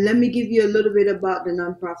 And let me give you a little bit about the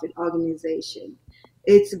nonprofit organization.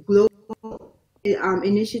 It's Global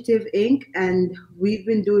Initiative Inc., and we've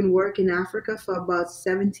been doing work in Africa for about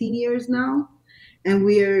 17 years now, and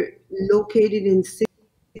we're located in 6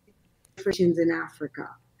 nations in Africa.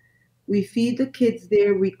 We feed the kids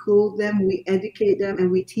there, we clothe them, we educate them, and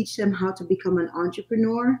we teach them how to become an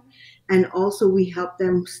entrepreneur, and also we help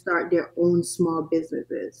them start their own small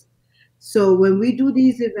businesses. So when we do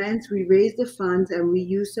these events, we raise the funds, and we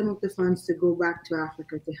use some of the funds to go back to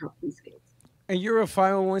Africa to help these kids. And you're a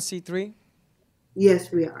 501c3?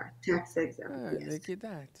 Yes, we are. Tax exempt. Yes. Look at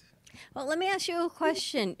that. Well, let me ask you a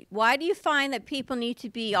question. Why do you find that people need to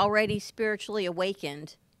be already spiritually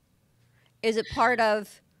awakened? Is it part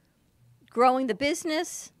of growing the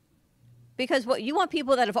business? Because what you want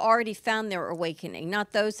people that have already found their awakening,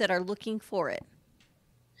 not those that are looking for it.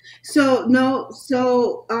 No,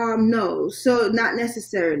 not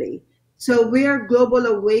necessarily. So we are global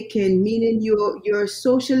awakened, meaning you're a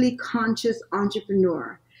socially conscious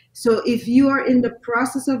entrepreneur. So if you are in the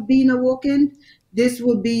process of being awoken, this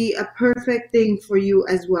will be a perfect thing for you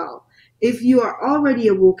as well. If you are already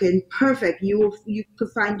awoken, perfect. You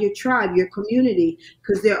could find your tribe, your community,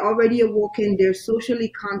 because they're already awoken. They're socially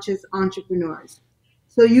conscious entrepreneurs.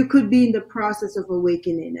 So you could be in the process of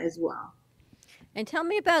awakening as well. And tell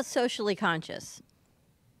me about socially conscious.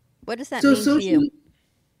 What does that mean to you?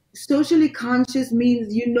 Socially conscious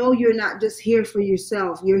means you're not just here for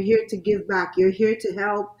yourself. You're here to give back. You're here to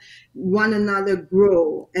help one another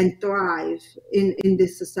grow and thrive in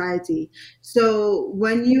this society. So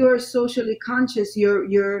when you're socially conscious,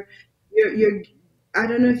 you're I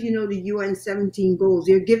don't know if you know the UN 17 goals.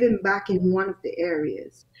 You're giving back in one of the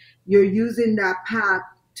areas. You're using that path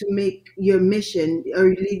to make your mission or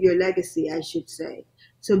leave your legacy, I should say.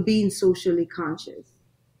 So being socially conscious.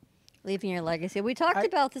 Leaving your legacy. We talked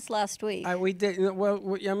about this last week. We did.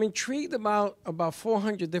 Well, I'm intrigued about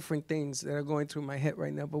 400 different things that are going through my head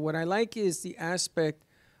right now. But what I like is the aspect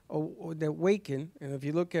of the waken. And if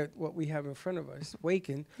you look at what we have in front of us,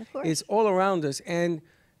 waken is all around us. And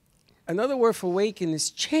another word for waken is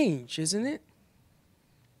change, isn't it?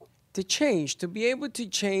 To change, to be able to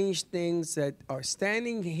change things that are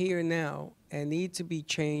standing here now and need to be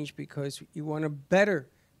changed because you want to better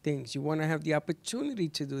things. You want to have the opportunity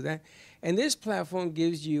to do that. And this platform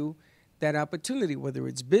gives you that opportunity, whether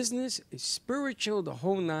it's business, it's spiritual, the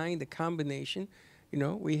whole nine, the combination.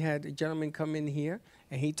 We had a gentleman come in here,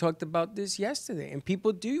 and he talked about this yesterday. And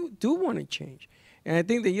people do want to change. And I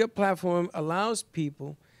think that your platform allows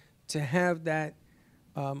people to have that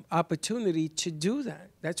opportunity to do that.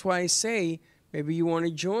 That's why I say maybe you want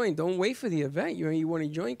to join. Don't wait for the event. You want to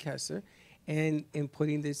join Kessa. And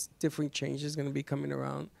putting this different changes going to be coming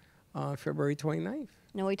around February 29th.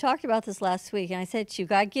 No, we talked about this last week, and I said to you,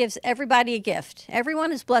 God gives everybody a gift.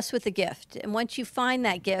 Everyone is blessed with a gift. And once you find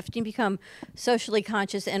that gift, you become socially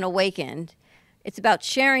conscious and awakened. It's about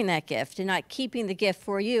sharing that gift and not keeping the gift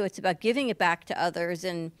for you. It's about giving it back to others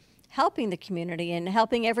and helping the community and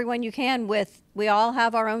helping everyone you can with. We all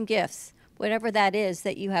have our own gifts, whatever that is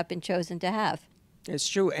that you have been chosen to have. It's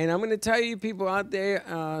true. And I'm going to tell you people out there,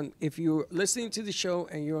 if you're listening to the show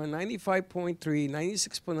and you're on 95.3,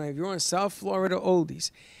 96.9, if you're on South Florida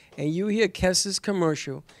Oldies, and you hear Kessa's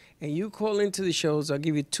commercial, and you call into the shows, I'll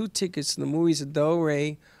give you 2 tickets to the movies of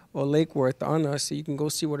Delray or Lake Worth on us, so you can go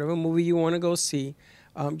see whatever movie you want to go see,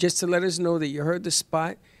 just to let us know that you heard the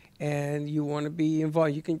spot and you want to be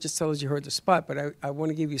involved. You can just tell us you heard the spot, but I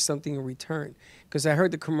want to give you something in return, because I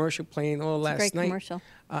heard the commercial playing all last night. It's a great commercial.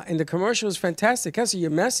 And the commercial is fantastic. Kessa,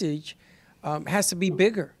 your message has to be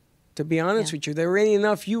bigger, to be honest with you. There ain't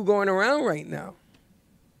enough you going around right now.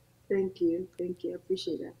 Thank you. I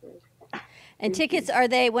appreciate that, guys. And tickets,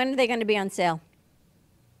 when are they going to be on sale?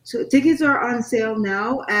 So tickets are on sale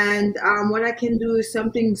now, and what I can do is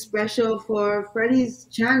something special for Freddie's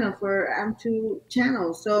channel, for M2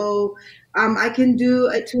 channel. So I can do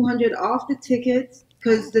a $200 off the tickets,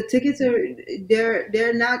 because the tickets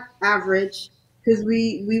they're not average, because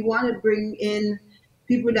we want to bring in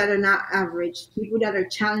people that are not average, people that are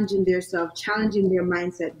challenging themselves, challenging their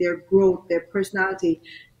mindset, their growth, their personality,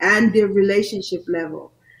 and their relationship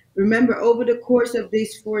level. Remember, over the course of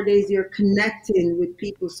these 4 days, you're connecting with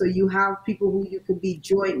people. So you have people who you could be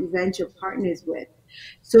joint venture partners with.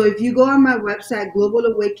 So if you go on my website,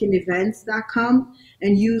 globalawakenevents.com,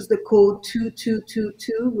 and use the code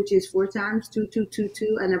 2222, which is 4 times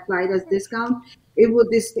 2222, and apply it as discount, it will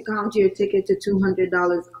discount your ticket to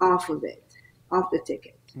 $200 off of it, off the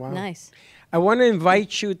ticket. Wow. Nice. I want to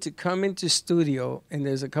invite you to come into studio, and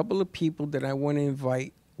there's a couple of people that I want to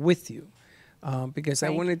invite with you. Because I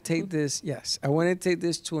want to take this, I want to take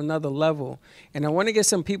this to another level. And I want to get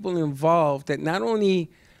some people involved that not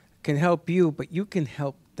only can help you, but you can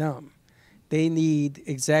help them. They need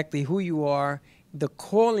exactly who you are. The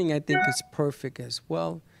calling, I think, is perfect as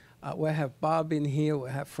well. We'll have Bob in here,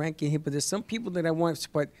 we'll have Frank in here, but there's some people that I want,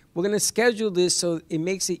 but we're going to schedule this so it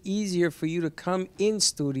makes it easier for you to come in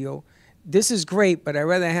studio. This is great, but I'd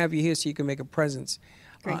rather have you here so you can make a presence.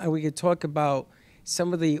 And we can talk about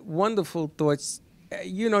some of the wonderful thoughts.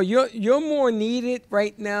 You know, you're more needed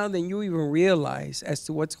right now than you even realize as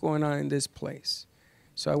to what's going on in this place.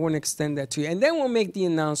 So I want to extend that to you. And then we'll make the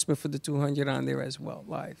announcement for the 200 on there as well,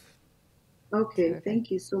 live. Okay,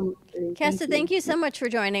 thank you so much. Kessa, thank you so much for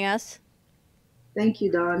joining us. Thank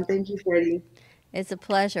you, Dawn. Thank you, Freddie. It's a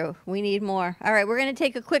pleasure. We need more. All right, we're going to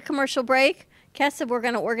take a quick commercial break. Kessa, we're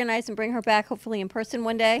going to organize and bring her back, hopefully in person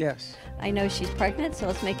one day. Yes. I know she's pregnant, so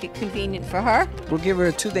let's make it convenient for her. We'll give her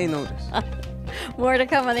a 2-day notice. More to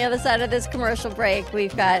come on the other side of this commercial break.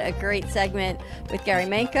 We've got a great segment with Gary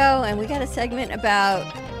Manko, and we got a segment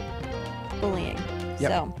about bullying.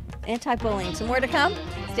 Yep. So, anti-bullying. So more to come.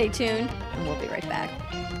 Stay tuned, and we'll be right back.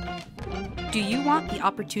 Do you want the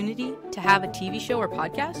opportunity to have a TV show or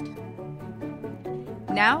podcast?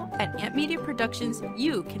 Now, at Amp Media Productions,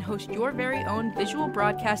 you can host your very own visual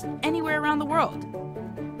broadcast anywhere around the world.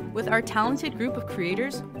 With our talented group of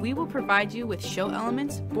creators, we will provide you with show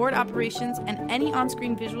elements, board operations, and any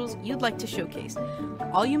on-screen visuals you'd like to showcase.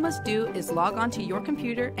 All you must do is log onto your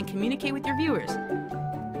computer and communicate with your viewers.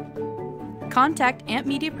 Contact Amp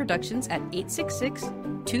Media Productions at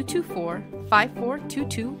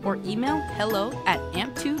 866-224-5422 or email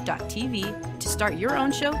hello@amp2.tv to start your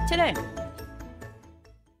own show today.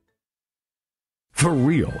 For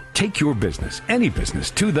real, take your business, any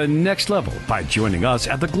business, to the next level by joining us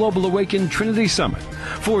at the Global Awaken Trinity Summit.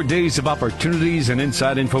 4 days of opportunities and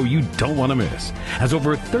inside info you don't want to miss, as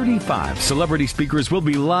over 35 celebrity speakers will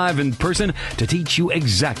be live in person to teach you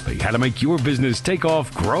exactly how to make your business take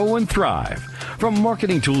off, grow, and thrive. From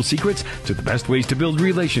marketing tool secrets to the best ways to build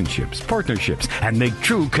relationships, partnerships, and make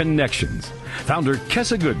true connections. Founder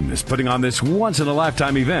Kessa Goodeen is putting on this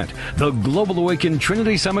once-in-a-lifetime event, the Global Awaken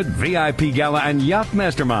Trinity Summit VIP Gala and Yacht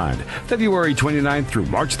Mastermind, February 29th through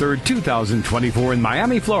March 3rd, 2024 in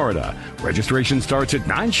Miami, Florida. Registration starts at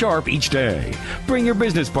 9 sharp each day. Bring your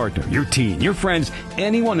business partner, your team, your friends,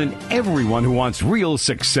 anyone and everyone who wants real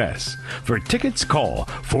success. For tickets, call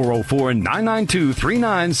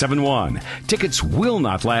 404-992-3971. Tickets will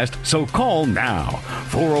not last, so call now.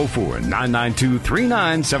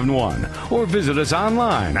 404-992-3971. Or visit us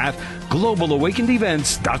online at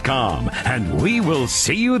globalawakenedevents.com, and we will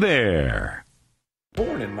see you there.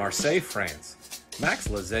 Born in Marseille, France, Max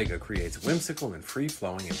Lazega creates whimsical and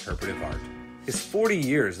free-flowing interpretive art. His 40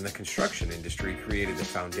 years in the construction industry created the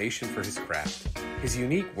foundation for his craft. His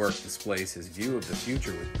unique work displays his view of the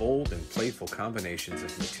future with bold and playful combinations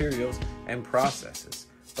of materials and processes,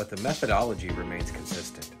 but the methodology remains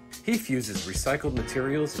consistent. He fuses recycled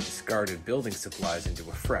materials and discarded building supplies into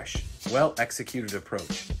a fresh, well-executed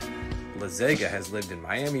approach. Lazega has lived in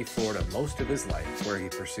Miami, Florida most of his life, where he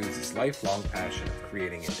pursues his lifelong passion of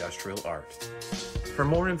creating industrial art. For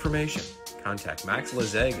more information, contact Max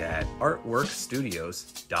Lazega at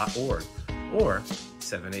artworkstudios.org or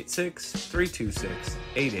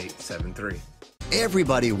 786-326-8873.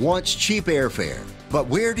 Everybody wants cheap airfare, but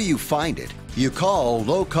where do you find it? You call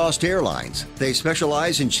Low Cost Airlines. They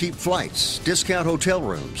specialize in cheap flights, discount hotel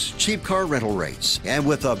rooms, cheap car rental rates, and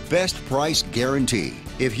with a best price guarantee.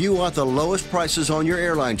 If you want the lowest prices on your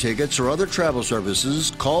airline tickets or other travel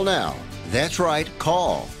services, call now. That's right,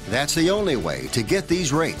 call. That's the only way to get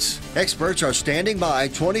these rates. Experts are standing by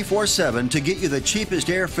 24/7 to get you the cheapest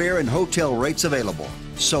airfare and hotel rates available.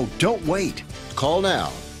 So don't wait. Call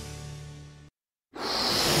now.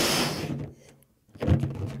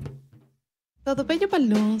 Todo Bello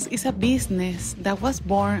Balloons is a business that was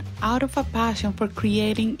born out of a passion for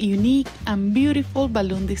creating unique and beautiful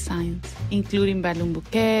balloon designs, including balloon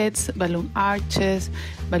bouquets, balloon arches,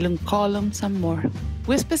 balloon columns, and more.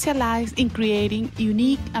 We specialize in creating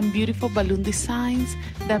unique and beautiful balloon designs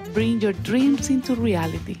that bring your dreams into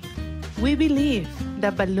reality. We believe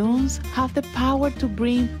that balloons have the power to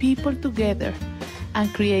bring people together,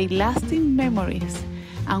 and create lasting memories.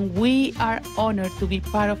 And we are honored to be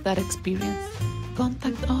part of that experience.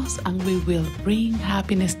 Contact us and we will bring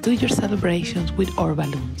happiness to your celebrations with our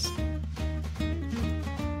balloons.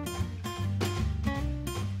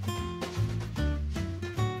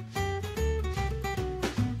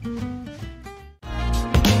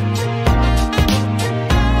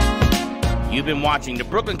 You've been watching the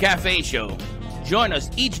Brooklyn Cafe Show. Join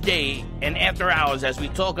us each day and after hours as we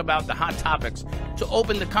talk about the hot topics to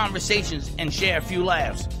open the conversations and share a few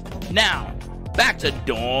laughs. Now, back to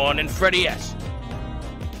Dawn and Freddie S.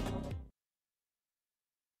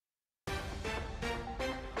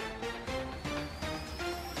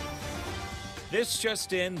 This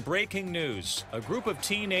just in, breaking news. A group of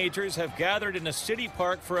teenagers have gathered in a city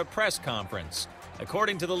park for a press conference.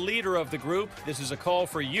 According to the leader of the group, this is a call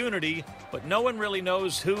for unity, but no one really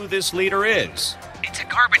knows who this leader is. It's a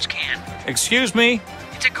garbage can. Excuse me?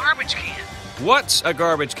 It's a garbage can. What's a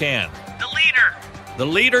garbage can? The leader. The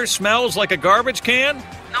leader smells like a garbage can?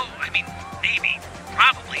 No, I mean, maybe,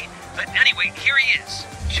 probably. But anyway, here he is.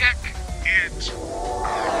 Check it.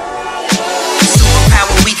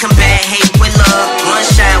 Superpower, we combat hate with love. One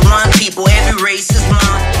shot, one people, every race is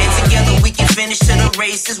one. And together we can finish till the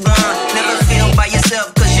race is won. Never feel by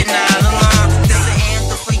yourself, cause you're not alone. This the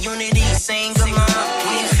anthem for unity, sing along.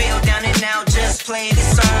 When you feel down and out, just play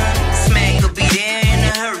this song. Smack will be there in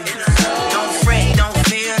a hurry. Don't fret, don't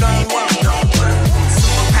fear, don't worry.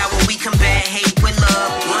 Superpower, we combat hate with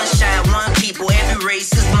love. One shot, one people, every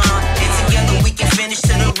race is one. And together we can finish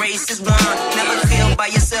till the race is won. Never feel by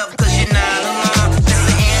yourself, cause you're not alone. This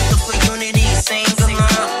the anthem for unity, sing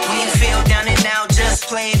along. When you feel down and out, just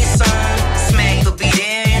play this song. Smack will be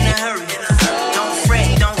there in a hurry. Don't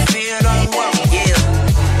fret, don't fear, don't worry. Yeah.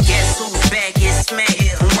 Guess who's back? It's Smack.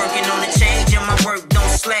 I'm working on the change and my work don't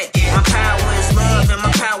slack. My power is love and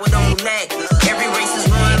my power don't lack. Every race is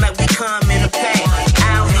one like we come in a pack.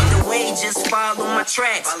 I'll lead the way, just follow my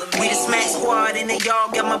tracks. We the Smack Squad and they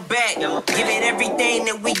all got my back. Give it everything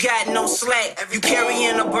that we got, no slack. You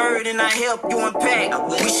carrying a burden, I help you unpack.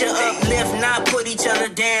 We should uplift, not put each other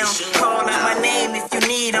down. Call out my name if you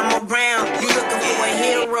need, I'm around. You looking for a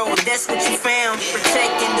hero, that's what you found.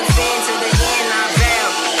 Protect and defend to the end, I vow.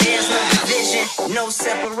 There's no division, no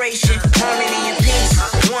separation. Harmony and peace,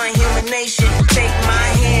 one human nation. Take my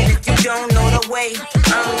hand if you don't know the way.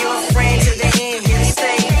 I'm your friend to the end, here to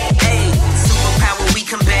stay. Hey, superpower, we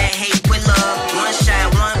combat hate with love. One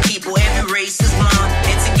shot, one people, every race is one.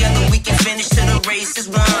 And together we can finish till the race is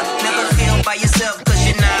won. Never feel by yourself, cause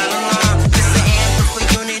you're not alone. This the anthem for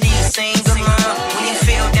unity, sing along. When you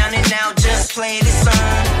feel down and out, just play this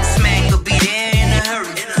song. Smack will be there in a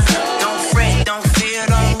hurry. Don't fret, don't fear,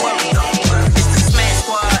 don't worry. It's the Smack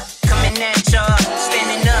Squad, coming at y'all.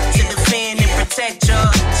 Standing up to defend and protect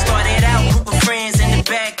y'all. Started out, group of friends in the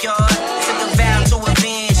backyard. Took a vow to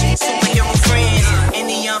avenge, superhero friends.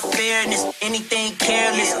 Any unfairness, anything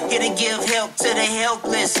careless. Here to give help to the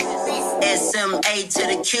helpless. SMA to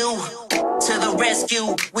the Q, to the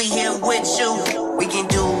rescue. We here with you. We can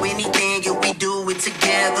do anything if we do it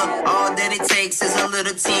together. All that it takes is a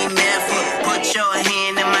little team effort. Put your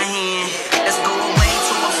hand in my hand. Let's go away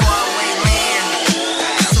to a faraway land.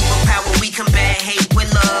 Superpower, we combat hate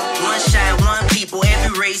with love. One shot, one people,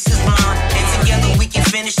 every race is one. And together we can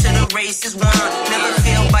finish till the race is won. Never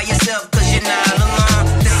feel by yourself, cause you're not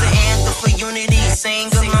alone. This the anthem for unity, sing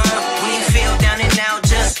along. When you feel down and out,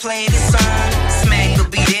 just play this song. Smack will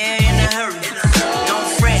be there in a hurry. Don't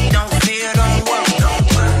fret, don't fear, don't worry.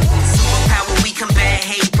 Superpower, we combat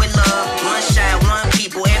hate with love. One shot, one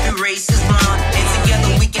people, every race is one. And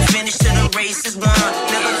together we can finish till the race is won.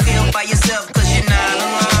 Never feel by yourself, cause you're not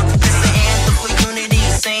alone. This the anthem for unity,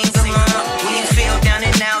 sing along. When you feel down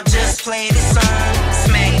and out, just play this song.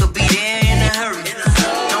 Smack will be there in a hurry.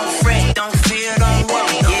 Don't fret, don't fear, don't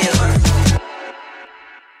worry. Yeah.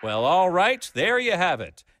 Well, all right, there you have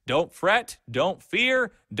it. Don't fret, don't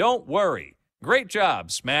fear, don't worry. Great job,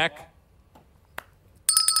 Smack.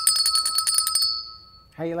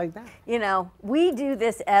 How you like that? You know, we do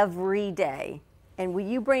this every day. And when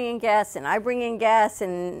you bring in guests and I bring in guests,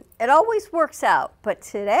 and it always works out. But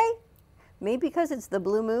today, maybe because it's the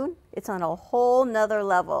blue moon, it's on a whole nother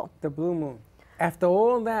level. The blue moon. After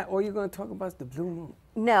all that, all you're going to talk about is the blue moon.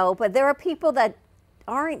 No, but there are people that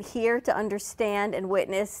aren't here to understand and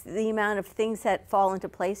witness the amount of things that fall into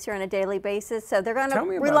place here on a daily basis. So they're going to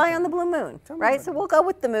rely on the blue moon, right? So we'll go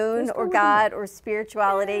with the moon or God or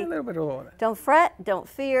spirituality. Yeah, a little bit of all that. Don't fret, don't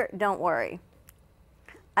fear, don't worry.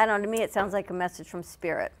 I don't know, to me it sounds like a message from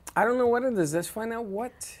Spirit. I don't know what it is. Let's find out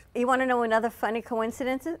what. You want to know another funny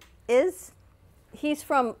coincidence is? He's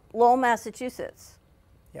from Lowell, Massachusetts.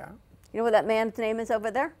 Yeah. You know what that man's name is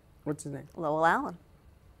over there? What's his name? Lowell Allen.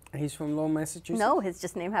 He's from Lowell, Massachusetts? No, his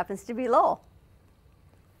just name happens to be Lowell.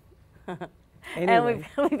 Anyway.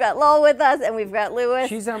 And we've got Lowell with us, and we've got Lewis.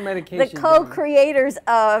 She's on medication. The co-creators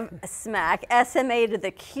of SMAC, SMA to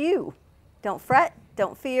the Q. Don't fret,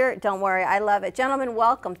 don't fear, don't worry. I love it. Gentlemen,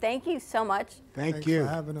 welcome. Thank you so much. Thank you for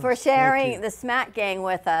having us. For sharing the SMAC gang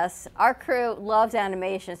with us. Our crew loves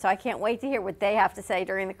animation, so I can't wait to hear what they have to say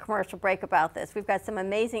during the commercial break about this. We've got some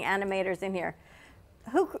amazing animators in here.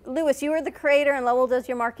 Lewis, you are the creator and Lowell does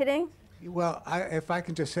your marketing? Well, if I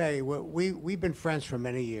can just say, we've been friends for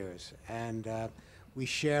many years, and we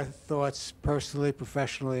share thoughts personally,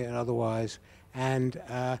 professionally, and otherwise. And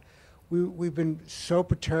we've been so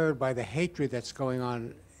perturbed by the hatred that's going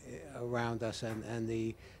on around us, and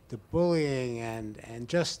the bullying, and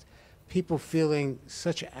just people feeling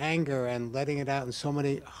such anger and letting it out in so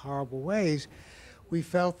many horrible ways. We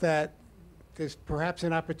felt that there's perhaps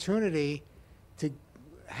an opportunity to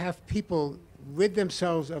have people rid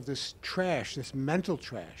themselves of this trash, this mental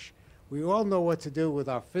trash. We all know what to do with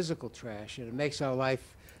our physical trash, and it makes our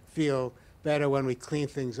life feel better when we clean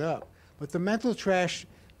things up. But the mental trash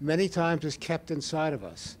many times is kept inside of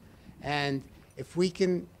us. And if we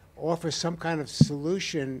can offer some kind of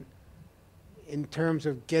solution in terms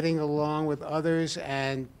of getting along with others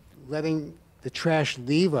and letting the trash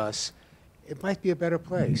leave us, it might be a better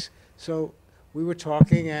place. So we were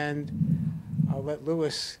talking, and I'll let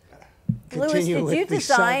Lewis continue. Lewis, did you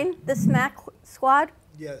design the SMAC squad?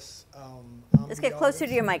 Yes. Let's get closer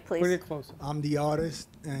to your mic, please. Pretty close. I'm the artist,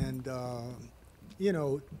 and you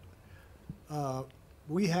know,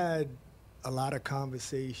 we had a lot of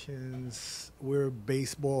conversations. We're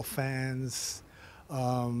baseball fans,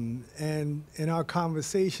 and in our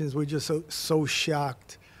conversations, we're just so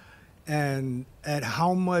shocked, and at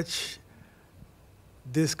how much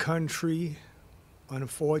this country,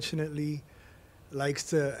 unfortunately, likes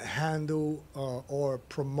to handle or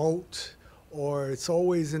promote, or it's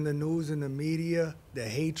always in the news and the media, the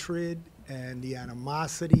hatred and the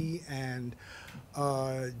animosity, and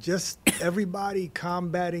just everybody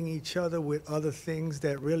combating each other with other things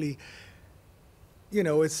that really, you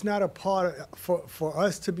know, it's not a part of, for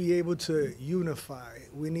us to be able to unify.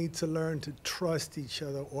 We need to learn to trust each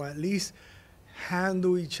other, or at least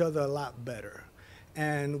handle each other a lot better.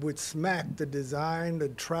 And with SMAC, the design, the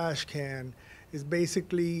trash can, is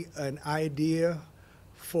basically an idea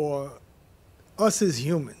for us as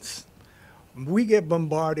humans. We get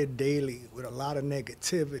bombarded daily with a lot of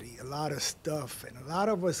negativity, a lot of stuff, and a lot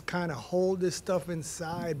of us kind of hold this stuff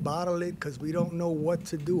inside, bottle it, because we don't know what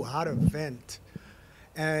to do, how to vent.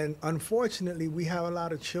 And unfortunately, we have a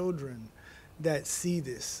lot of children that see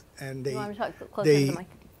this, and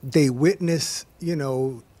they witness, you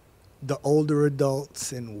know, the older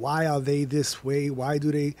adults, and why are they this way? Why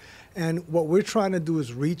do they? And what we're trying to do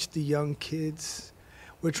is reach the young kids.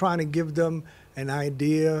 We're trying to give them an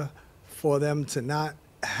idea for them to not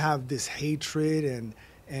have this hatred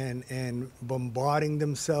and bombarding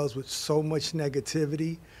themselves with so much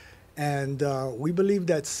negativity. And we believe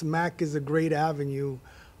that SMAC is a great avenue.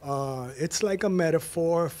 It's like a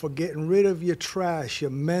metaphor for getting rid of your trash, your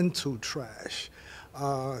mental trash.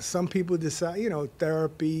 Some people decide, you know,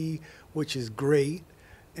 therapy, which is great,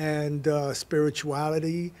 and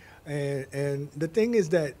spirituality. And the thing is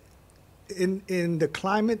that in the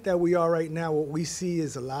climate that we are right now, what we see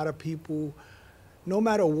is a lot of people, no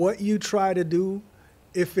matter what you try to do,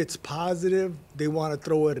 if it's positive, they want to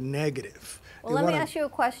throw it a negative. Well, let me ask you a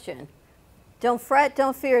question. Don't fret,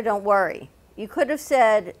 don't fear, don't worry. You could have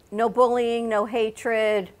said no bullying, no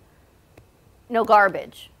hatred, no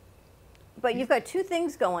garbage. But you've got two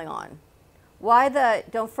things going on. Why the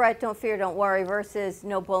don't fret, don't fear, don't worry versus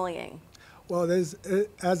no bullying? Well, there's,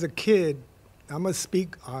 as a kid, I'm going to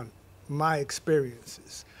speak on my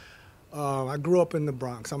experiences. I grew up in the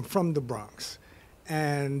Bronx. I'm from the Bronx.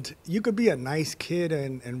 And you could be a nice kid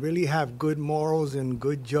and really have good morals and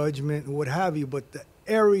good judgment and what have you, but the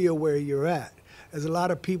area where you're at, there's a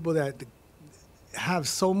lot of people that have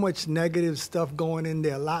so much negative stuff going in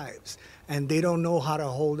their lives, and they don't know how to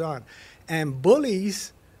hold on. And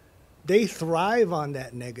bullies, they thrive on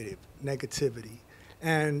that negativity.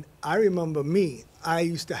 And I remember me, I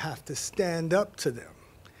used to have to stand up to them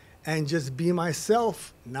and just be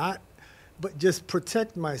myself, but just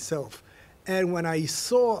protect myself. And when I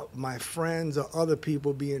saw my friends or other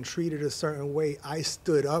people being treated a certain way, I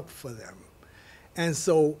stood up for them. And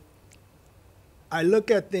so I look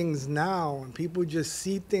at things now, and people just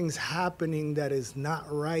see things happening that is not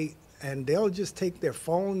right, and they'll just take their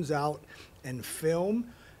phones out and film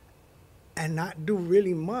and not do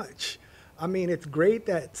really much. I mean, it's great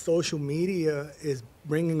that social media is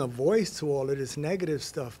bringing a voice to all of this negative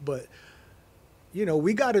stuff, but you know,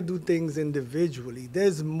 we got to do things individually.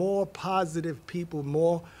 There's more positive people,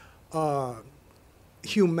 more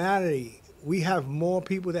humanity. We have more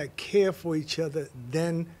people that care for each other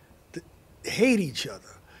than hate each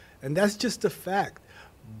other. And that's just a fact.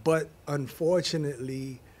 But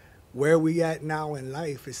unfortunately, where we at now in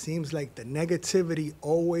life, it seems like the negativity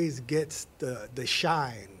always gets the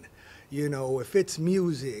shine. You know, if it's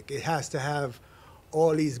music, it has to have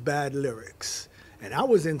all these bad lyrics. And I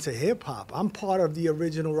was into hip hop. I'm part of the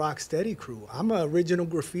original Rocksteady crew. I'm an original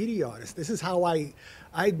graffiti artist. This is how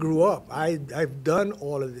I grew up. I've done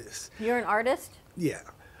all of this. You're an artist? Yeah.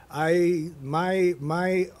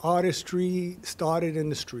 My artistry started in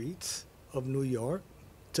the streets of New York,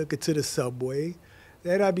 took it to the subway.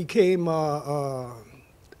 Then I became a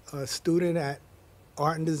student at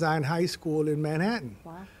Art and Design High School in Manhattan.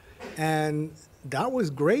 Wow. And that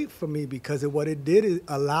was great for me because what it did is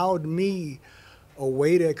allowed me a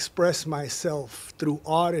way to express myself through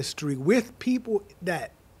artistry with people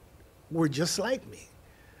that were just like me,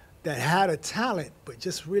 that had a talent, but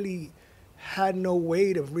just really had no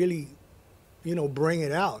way to really, you know, bring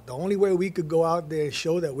it out. The only way we could go out there and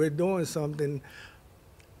show that we're doing something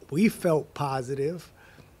we felt positive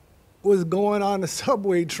was going on the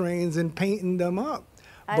subway trains and painting them up.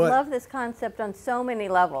 I love this concept on so many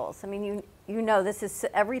levels. I mean, you know, this is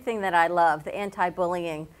everything that I love, the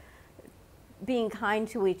anti-bullying, being kind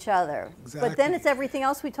to each other. Exactly. But then it's everything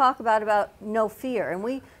else we talk about no fear. And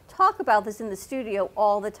we talk about this in the studio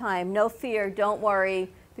all the time. No fear, don't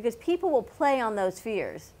worry, because people will play on those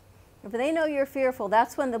fears. If they know you're fearful,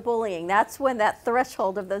 that's when the bullying, that's when that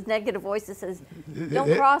threshold of those negative voices says,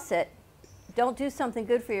 don't cross it. Don't do something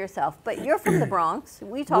good for yourself. But you're from the Bronx.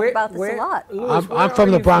 We talk about this a lot. Louis, I'm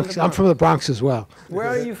from the Bronx. I'm from the Bronx as well. Where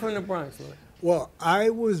are you from the Bronx, Louis? Well, I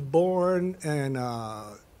was born in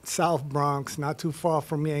South Bronx, not too far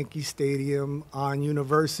from Yankee Stadium, on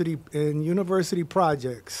University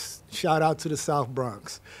Projects. Shout out to the South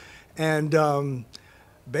Bronx. And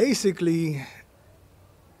basically,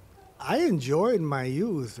 I enjoyed my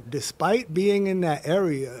youth. Despite being in that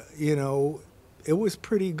area, you know, it was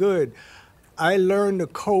pretty good. I learned to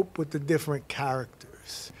cope with the different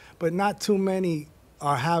characters, but not too many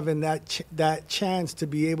are having that chance to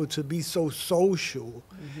be able to be so social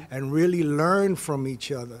and really learn from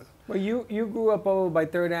each other. Well, you grew up over by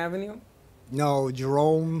 3rd Avenue? No,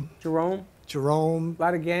 Jerome. Jerome? Jerome. A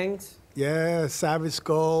lot of gangs? Yeah, Savage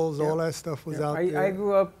Skulls, all that stuff was out there. I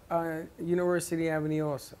grew up on University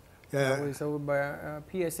Avenue also. Yeah. I was over by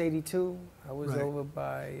PS 82. I was over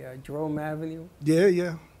by Jerome Avenue. Yeah,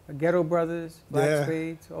 yeah. Ghetto Brothers, Black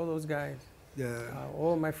Spades, all those guys. Yeah.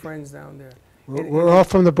 All my friends down there. We're all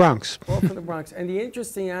from the Bronx. All from the Bronx. And the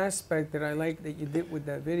interesting aspect that I like that you did with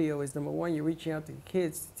that video is, number one, you're reaching out to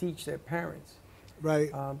kids to teach their parents.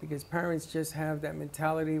 Right. Because parents just have that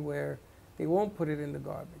mentality where they won't put it in the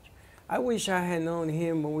garbage. I wish I had known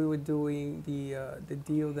him when we were doing the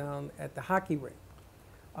deal down at the hockey rink.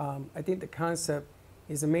 I think the concept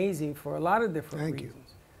is amazing for a lot of different reasons.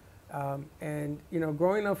 And, you know,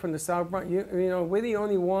 growing up from the South Bronx, you know, we're the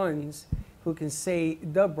only ones who can say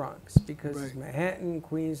the Bronx because it's Manhattan,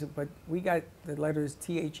 Queens, but we got the letters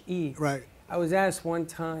THE. Right. I was asked one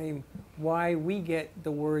time why we get the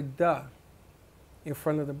word "the" in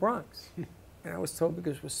front of the Bronx. And I was told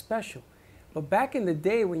because we're special. But back in the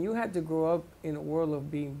day when you had to grow up in a world of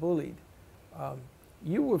being bullied,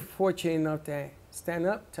 you were fortunate enough to stand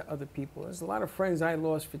up to other people. There's a lot of friends I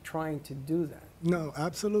lost for trying to do that. No,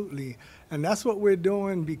 absolutely. And that's what we're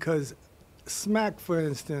doing because Smack, for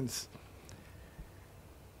instance,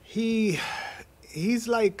 he's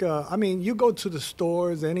like, I mean, you go to the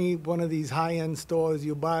stores, any one of these high-end stores,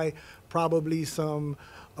 you buy probably some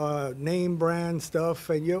name brand stuff,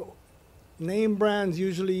 and your name brands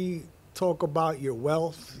usually talk about your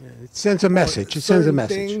wealth. Yeah, it sends a message. It sends a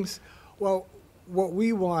message. Things. Well, what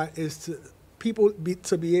we want is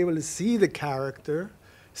to be able to see the character,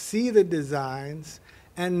 see the designs,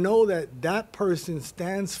 and know that that person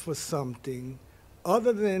stands for something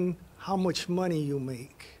other than how much money you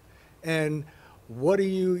make and what are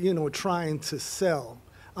you trying to sell.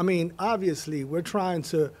 I mean, obviously, we're trying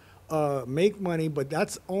to make money, but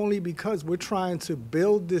that's only because we're trying to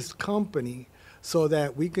build this company so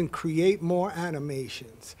that we can create more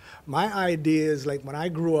animations. My idea is, like, when I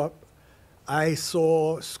grew up, I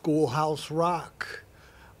saw Schoolhouse Rock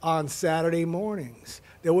on Saturday mornings.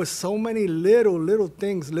 There were so many little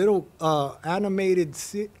things, animated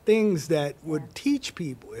things that would teach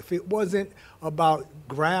people. If it wasn't about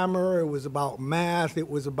grammar, it was about math, it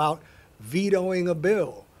was about vetoing a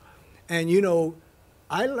bill. And,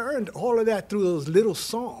 I learned all of that through those little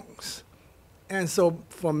songs. And so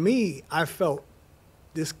for me, I felt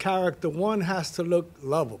this character, one, has to look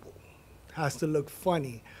lovable, has to look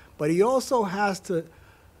funny, but he also has to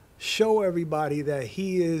show everybody that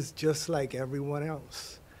he is just like everyone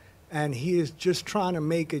else. And he is just trying to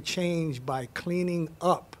make a change by cleaning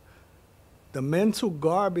up the mental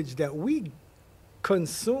garbage that we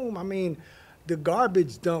consume. I mean, the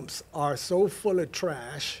garbage dumps are so full of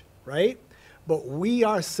trash, right? But we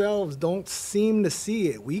ourselves don't seem to see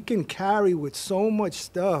it. We can carry with so much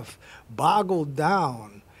stuff boggled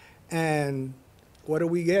down. And what do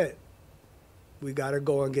we get? We got to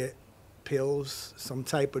go and get pills, some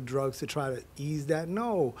type of drugs to try to ease that.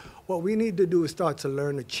 No, what we need to do is start to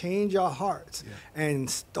learn to change our hearts and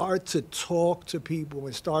start to talk to people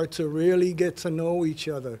and start to really get to know each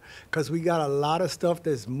other, because we got a lot of stuff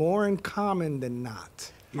that's more in common than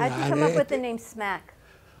not. How'd you come up with the name Smack?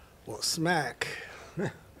 Well, Smack,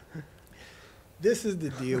 this is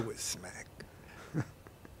the deal with Smack.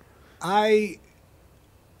 I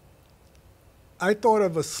thought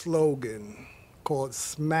of a slogan called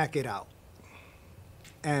Smack It Out.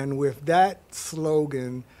 And with that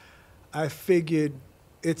slogan, I figured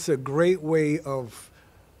it's a great way of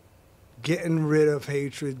getting rid of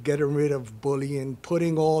hatred, getting rid of bullying,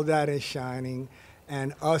 putting all that in shining,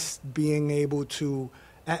 and us being able to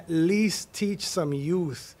at least teach some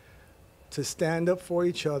youth to stand up for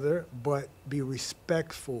each other, but be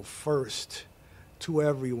respectful first to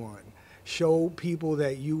everyone. Show people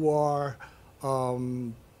that you are,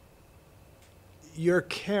 you're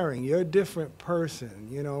caring, you're a different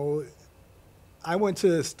person, I went to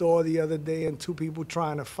the store the other day and two people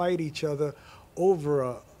trying to fight each other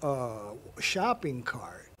over a shopping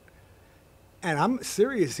cart. And I'm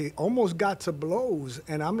seriously almost got to blows.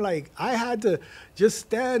 And I'm like, I had to just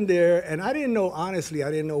stand there, and I didn't know, honestly,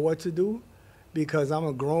 I didn't know what to do, because I'm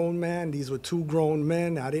a grown man. These were two grown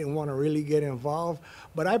men. I didn't want to really get involved.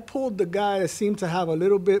 But I pulled the guy that seemed to have a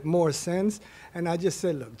little bit more sense, and I just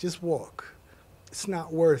said, look, just walk. It's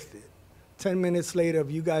not worth it. 10 minutes later,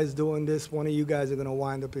 if you guys doing this, one of you guys are going to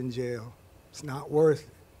wind up in jail. It's not worth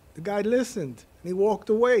it. The guy listened, and he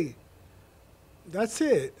walked away. That's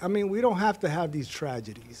it. I mean, we don't have to have these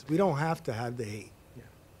tragedies. We don't have to have the hate.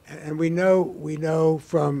 And we know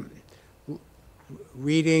from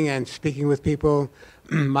reading and speaking with people,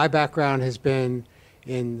 my background has been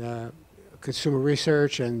in consumer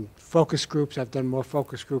research and focus groups. I've done more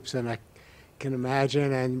focus groups than I can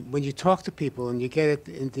imagine. And when you talk to people and you get it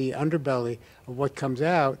in the underbelly of what comes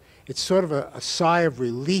out, it's sort of a sigh of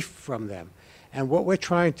relief from them. And what we're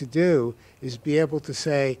trying to do is be able to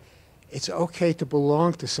say, it's okay to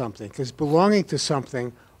belong to something, because belonging to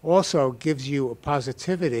something also gives you a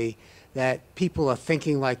positivity that people are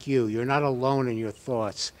thinking like you. You're not alone in your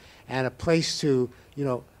thoughts, and a place to,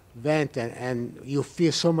 vent, and you'll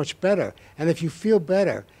feel so much better. And if you feel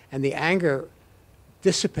better and the anger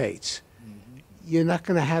dissipates, you're not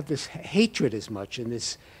going to have this hatred as much. And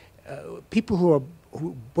this people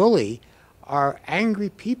who bully are angry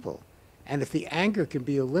people. And if the anger can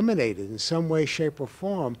be eliminated in some way, shape, or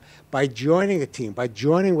form by joining a team, by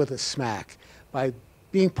joining with a SMAC, by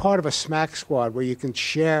being part of a SMAC squad where you can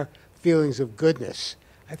share feelings of goodness,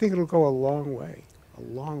 I think it'll go a long way, a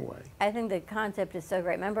long way. I think the concept is so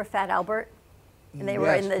great. Remember Fat Albert? And they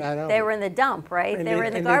were in the dump, right? And they were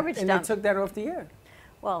in the garbage dump. And they took that off the air.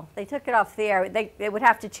 Well, they took it off the air. They would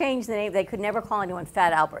have to change the name. They could never call anyone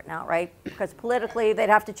Fat Albert now, right? Because politically, they'd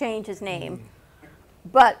have to change his name.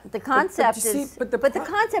 But the concept the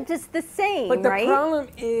concept is the same, but the right? problem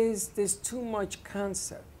is there's too much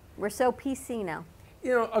concept. We're so PC now.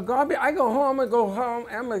 A garbage. I go home. I'm gonna go home.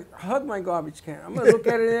 I'm gonna hug my garbage can. I'm gonna look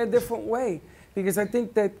at it in a different way, because I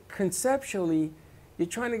think that conceptually, you're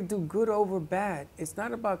trying to do good over bad. It's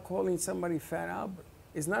not about calling somebody Fat Albert.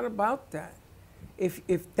 It's not about that. If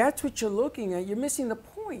that's what you're looking at, you're missing the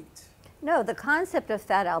point. No, the concept of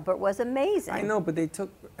Fat Albert was amazing. I know, but they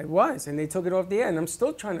took it off the air, and I'm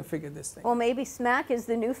still trying to figure this thing. Well, maybe Smack is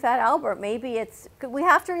the new Fat Albert. Maybe we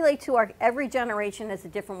have to relate to every generation has a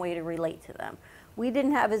different way to relate to them. We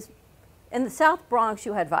didn't have in the South Bronx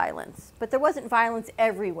you had violence, but there wasn't violence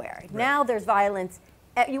everywhere. Right. Now there's violence.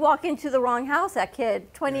 You walk into the wrong house, that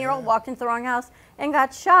kid, 20-year-old walked into the wrong house and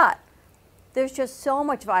got shot. There's just so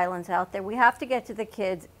much violence out there. We have to get to the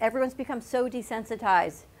kids. Everyone's become so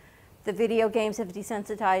desensitized. The video games have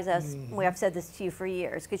desensitized us. I've said this to you for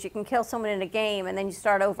years, because you can kill someone in a game and then you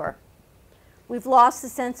start over. We've lost the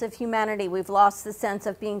sense of humanity. We've lost the sense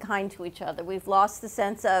of being kind to each other. We've lost the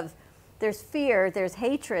sense of there's fear, there's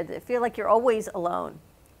hatred. I feel like you're always alone.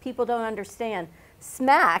 People don't understand.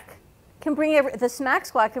 Smack can bring the Smack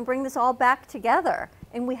Squad can bring this all back together.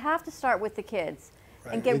 And we have to start with the kids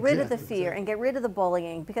and get rid of the fear and get rid of the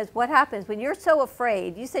bullying. Because what happens when you're so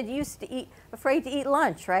afraid? You said you used to afraid to eat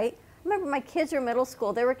lunch, right? I remember my kids were in middle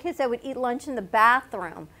school. There were kids that would eat lunch in the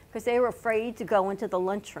bathroom because they were afraid to go into the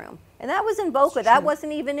lunchroom. And that was in Boca. That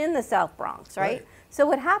wasn't even in the South Bronx, right?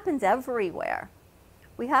 So it happens everywhere.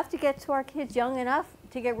 We have to get to our kids young enough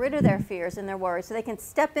to get rid of their fears and their worries so they can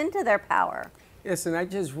step into their power. Yes, and I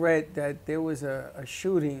just read that there was a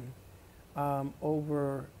shooting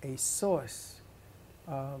over a sauce.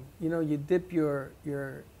 You know, you dip your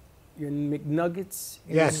McNuggets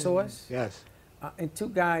in the sauce. Yes. And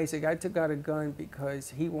a guy took out a gun because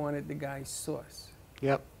he wanted the guy's sauce.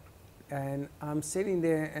 Yep. And I'm sitting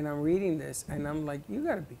there and I'm reading this and I'm like, you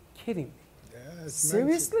gotta be kidding me. Yeah,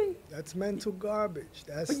 seriously? That's mental garbage.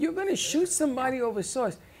 But you're gonna shoot somebody over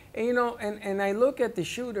sauce. And you know, and I look at the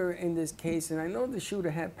shooter in this case and I know the shooter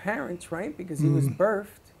had parents, right? Because he was birthed.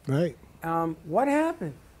 Right. What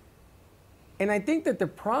happened? And I think that the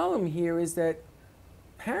problem here is that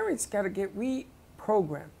parents gotta get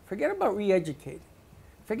reprogrammed. Forget about re-educated.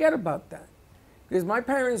 Forget about that. Because my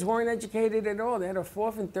parents weren't educated at all. They had a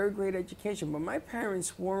 4th and 3rd grade education, but my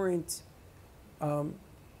parents weren't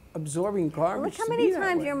absorbing garbage. Look how many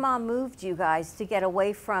times your mom moved you guys to get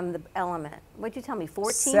away from the element. What'd you tell me,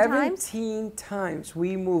 14 times? 17 times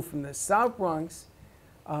we moved from the South Bronx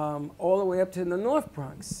all the way up to the North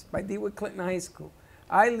Bronx by DeWitt Clinton High School.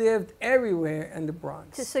 I lived everywhere in the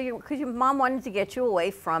Bronx. Because your mom wanted to get you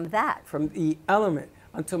away from that. From the element.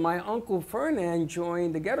 Until my uncle Ferdinand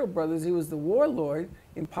joined the Ghetto Brothers. He was the warlord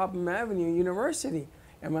in Popham Avenue University.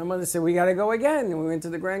 And my mother said, we got to go again. And we went to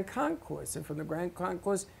the Grand Concourse. And from the Grand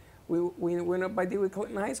Concourse, we went up by DeWitt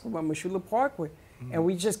Clinton High School, by Meshulah Parkway. And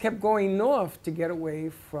we just kept going north to get away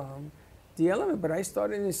from the element. But I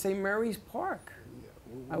started in St. Mary's Park.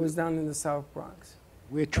 I was down in the South Bronx.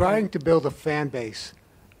 We're trying to build a fan base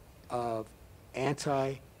of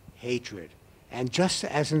anti-hatred. And just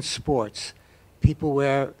as in sports, people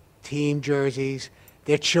wear team jerseys.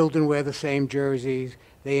 Their children wear the same jerseys.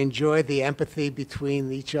 They enjoy the empathy between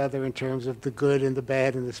each other in terms of the good and the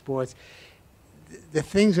bad in the sports. The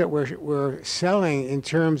things that we're selling in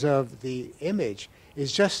terms of the image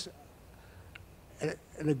is just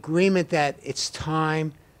an agreement that it's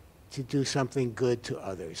time to do something good to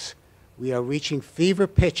others. We are reaching fever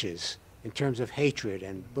pitches in terms of hatred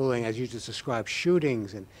and bullying, as you just described,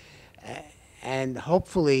 shootings, and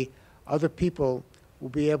hopefully other people will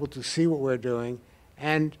be able to see what we're doing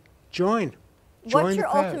and join. What's your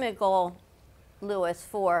ultimate goal, Louis,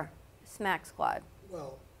 for Smack Squad?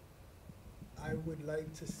 Well, I would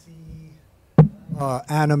like to see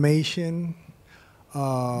animation,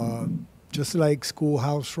 just like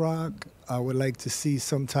Schoolhouse Rock. I would like to see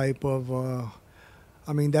some type of,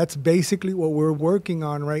 I mean, that's basically what we're working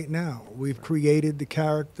on right now. We've created the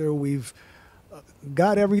character. We've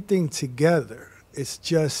got everything together. It's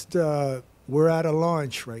just we're at a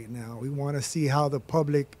launch right now. We want to see how the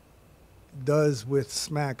public does with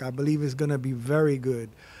Smack. I believe it's going to be very good.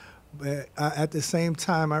 But at the same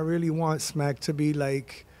time, I really want Smack to be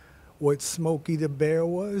like what Smokey the Bear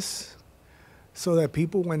was, so that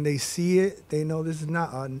people, when they see it, they know this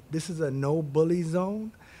is a no bully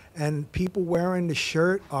zone, and people wearing the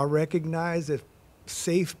shirt are recognized as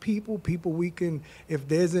safe people we can, if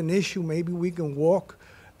there's an issue, maybe we can walk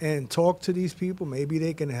and talk to these people. Maybe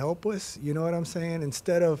they can help us. You know what I'm saying?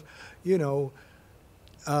 Instead of, you know,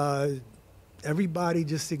 everybody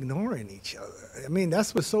just ignoring each other. I mean,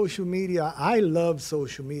 that's what social media, I love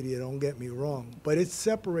social media, don't get me wrong, but it's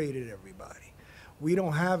separated everybody. We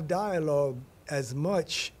don't have dialogue as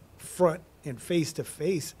much front and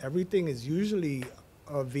face-to-face. Everything is usually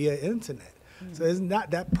via internet. So it's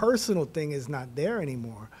not, that personal thing is not there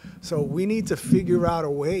anymore. So we need to figure out a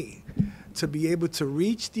way to be able to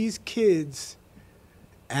reach these kids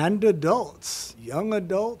and adults, young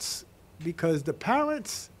adults, because the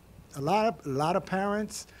parents, a lot of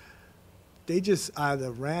parents, they just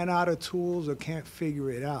either ran out of tools or can't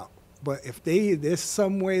figure it out. But if there's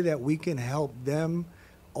some way that we can help them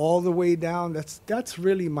all the way down, that's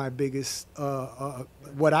really my biggest,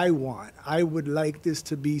 what I want. I would like this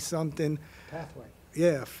to be something, pathway.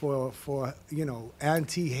 Yeah, for you know,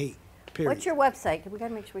 anti-hate. Period. What's your website? We got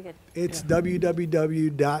to make sure we get. It's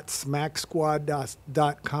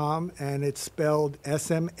www.smacksquad.com, and it's spelled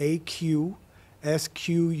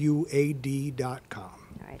SMAQSQUAD.com.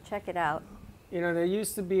 All right, check it out. You know, there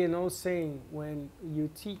used to be an old saying, when you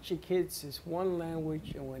teach your kids this one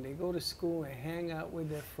language, and when they go to school and hang out with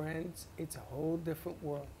their friends, it's a whole different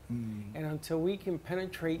world. And until we can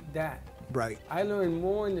penetrate that, Right. I learned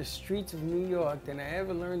more in the streets of New York than I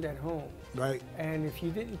ever learned at home. Right. And if you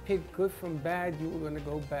didn't pick good from bad, you were going to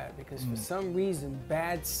go bad, because for some reason,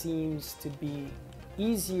 bad seems to be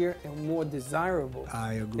easier and more desirable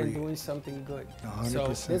than doing something good.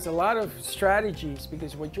 100%. So there's a lot of strategies,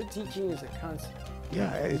 because what you're teaching is a concept.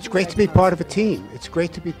 Yeah, it's great to be part of a team. It's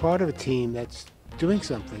great to be part of a team that's doing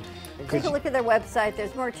something. Take a look at their website.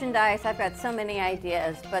 There's merchandise. I've got so many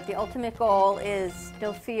ideas, but the ultimate goal is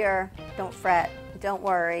no fear, don't fret, don't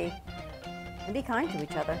worry, and be kind to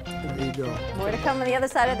each other. There you go. More to come on the other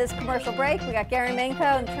side of this commercial break. We got Gary Manco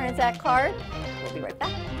and Transact Card. We'll be right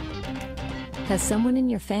back. Has someone in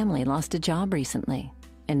your family lost a job recently,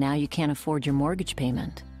 and now you can't afford your mortgage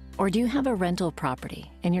payment? Or do you have a rental property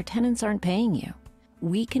and your tenants aren't paying you?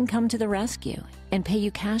 We can come to the rescue and pay you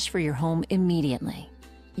cash for your home immediately.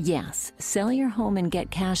 Yes, sell your home and get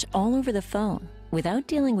cash all over the phone without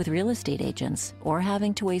dealing with real estate agents or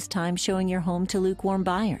having to waste time showing your home to lukewarm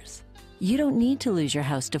buyers. You don't need to lose your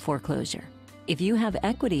house to foreclosure. If you have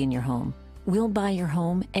equity in your home, we'll buy your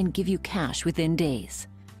home and give you cash within days,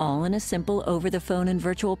 all in a simple over-the-phone and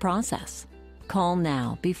virtual process. Call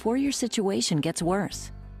now before your situation gets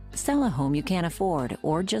worse. Sell a home you can't afford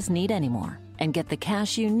or just need anymore and get the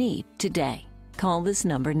cash you need today. Call this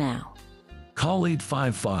number now. Call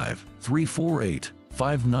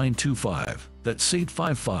 855-348-5925. That's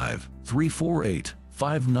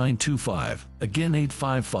 855-348-5925. Again,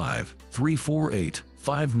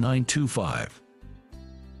 855-348-5925.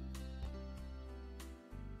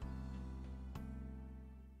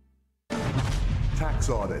 Tax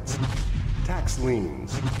audits, tax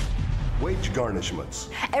liens, wage garnishments.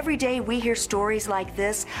 Every day we hear stories like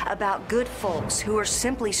this about good folks who are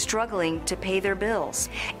simply struggling to pay their bills.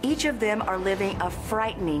 Each of them are living a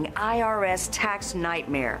frightening IRS tax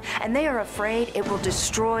nightmare, and they are afraid it will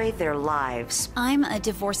destroy their lives. I'm a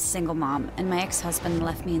divorced single mom, and my ex-husband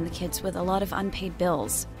left me and the kids with a lot of unpaid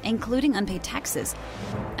bills, including unpaid taxes.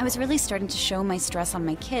 I was really starting to show my stress on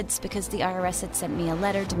my kids because the IRS had sent me a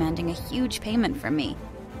letter demanding a huge payment from me.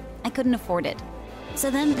 I couldn't afford it. So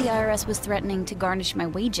then the IRS was threatening to garnish my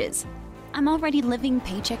wages. I'm already living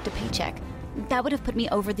paycheck to paycheck. That would have put me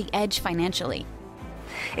over the edge financially.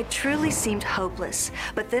 It truly seemed hopeless,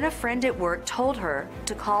 but then a friend at work told her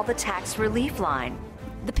to call the tax relief line.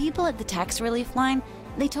 The people at the tax relief line,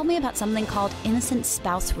 they told me about something called innocent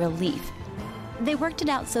spouse relief. They worked it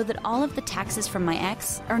out so that all of the taxes from my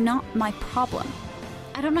ex are not my problem.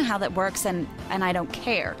 I don't know how that works, and I don't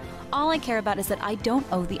care. All I care about is that I don't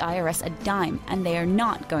owe the IRS a dime, and they are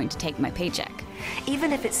not going to take my paycheck.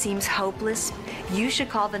 Even if it seems hopeless, you should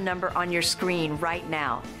call the number on your screen right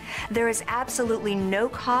now. There is absolutely no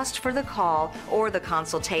cost for the call or the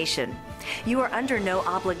consultation. You are under no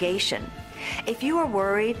obligation. If you are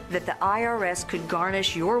worried that the IRS could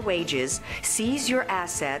garnish your wages, seize your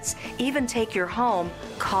assets, even take your home,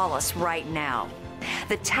 call us right now.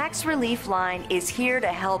 The Tax Relief Line is here to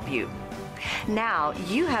help you. Now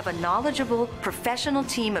you have a knowledgeable, professional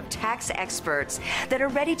team of tax experts that are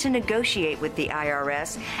ready to negotiate with the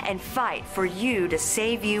IRS and fight for you to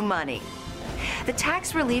save you money. The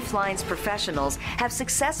Tax Relief Line's professionals have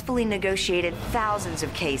successfully negotiated thousands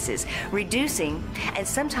of cases, reducing and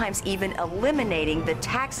sometimes even eliminating the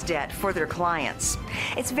tax debt for their clients.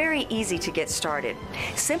 It's very easy to get started.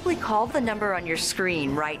 Simply call the number on your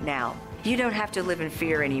screen right now. You don't have to live in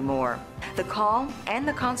fear anymore. The call and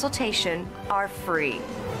the consultation are free.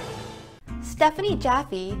 Stephanie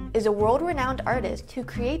Jaffe is a world-renowned artist who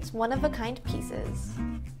creates one-of-a-kind pieces.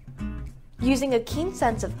 Using a keen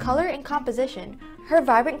sense of color and composition, her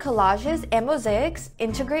vibrant collages and mosaics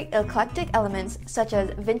integrate eclectic elements such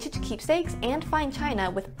as vintage keepsakes and fine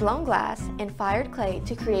china with blown glass and fired clay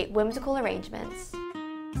to create whimsical arrangements.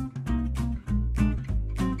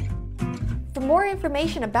 For more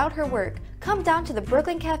information about her work, come down to the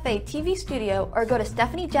Brooklyn Cafe TV studio or go to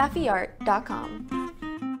StephanieJaffeArt.com.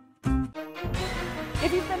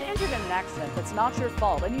 If you've been injured in an accident that's not your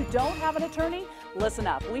fault and you don't have an attorney, listen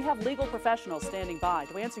up. We have legal professionals standing by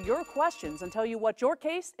to answer your questions and tell you what your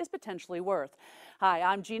case is potentially worth. Hi,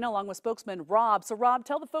 I'm Gina along with spokesman Rob. So Rob,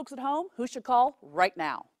 tell the folks at home who should call right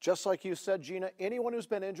now. Just like you said, Gina, anyone who's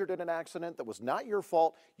been injured in an accident that was not your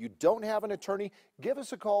fault, you don't have an attorney, give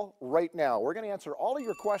us a call right now. We're going to answer all of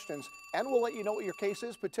your questions and we'll let you know what your case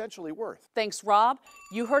is potentially worth. Thanks, Rob.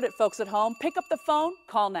 You heard it, folks at home. Pick up the phone,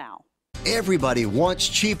 call now. Everybody wants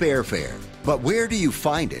cheap airfare, but where do you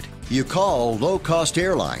find it? You call Low Cost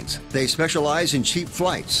Airlines. They specialize in cheap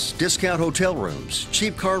flights, discount hotel rooms,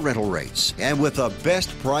 cheap car rental rates, and with a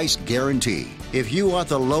best price guarantee. If you want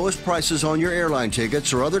the lowest prices on your airline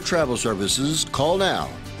tickets or other travel services, call now.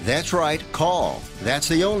 That's right, call. That's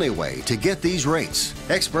the only way to get these rates.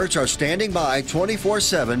 Experts are standing by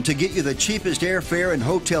 24/7 to get you the cheapest airfare and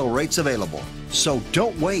hotel rates available. So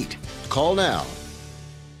don't wait. Call now.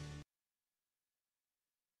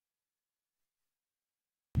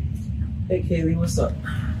 Hey Kaylee, what's up?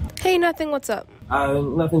 Hey, nothing, what's up?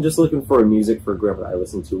 Nothing, just looking for music for Grandpa I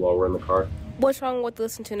listen to while we're in the car. What's wrong with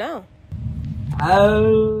listen to now?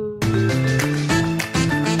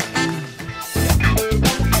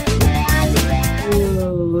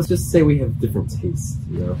 Let's just say we have different tastes,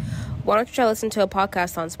 you know? Why don't you try listen to a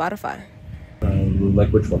podcast on Spotify? Like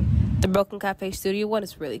which one? The Broken Cafe Studio one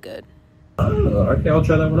is really good. Okay, I'll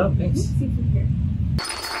try that one out, thanks.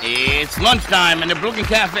 It's lunchtime and the Brooklyn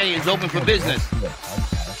Cafe is open for business.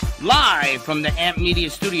 Live from the Amp Media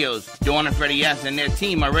Studios, Dawn and Freddie S. and their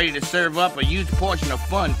team are ready to serve up a huge portion of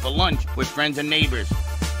fun for lunch with friends and neighbors.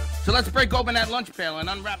 So let's break open that lunch pail and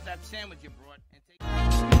unwrap that sandwich you brought.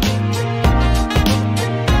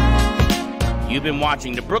 You've been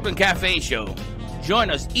watching the Brooklyn Cafe Show. Join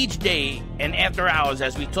us each day and after hours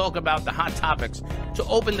as we talk about the hot topics to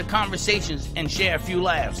open the conversations and share a few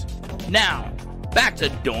laughs. Now, back to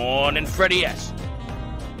Dawn and Freddie S.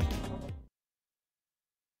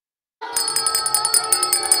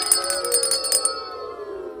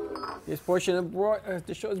 This portion of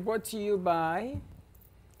the show is brought to you by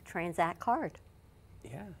Transact Card.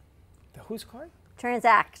 Yeah. Whose card?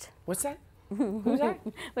 Transact. What's that? Who's that?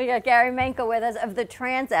 We got Gary Menka with us of the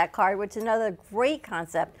Transact Card, which is another great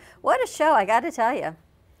concept. What a show, I got to tell you.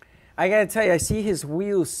 I got to tell you, I see his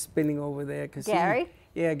wheels spinning over there. Gary?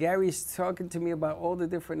 Yeah, Gary's talking to me about all the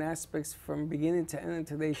different aspects from beginning to end of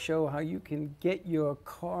today's show, how you can get your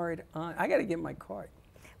card on. I got to get my card.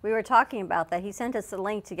 We were talking about that. He sent us a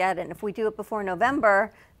link to get it. And if we do it before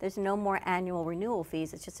November, there's no more annual renewal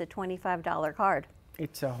fees. It's just a $25 card.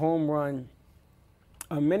 It's a home run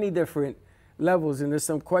on many different levels. And there's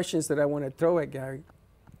some questions that I want to throw at Gary.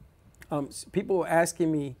 People were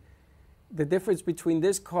asking me the difference between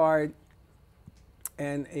this card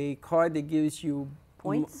and a card that gives you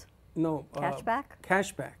points? No. Cashback?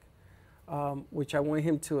 Cashback, which I want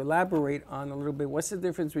him to elaborate on a little bit. What's the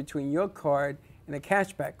difference between your card and a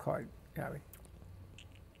cashback card, Gary?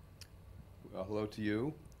 Well, hello to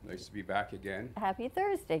you. Nice to be back again. Happy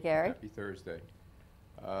Thursday, Gary. Happy Thursday.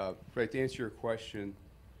 Fred, to answer your question,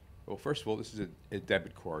 well, first of all, this is a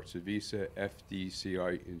debit card. It's a Visa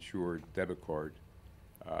FDCI insured debit card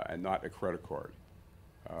and not a credit card.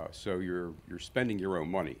 So you're spending your own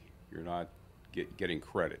money. You're not getting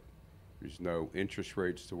credit. There's no interest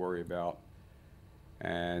rates to worry about.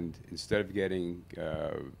 And instead of getting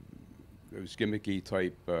those gimmicky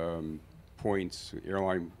type points,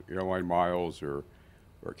 airline miles or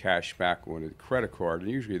cash back on a credit card,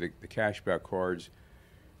 and usually the cash back cards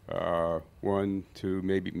 1, 2,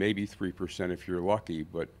 maybe 3% if you're lucky,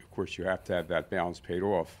 but of course you have to have that balance paid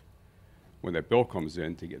off when that bill comes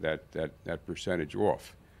in to get that percentage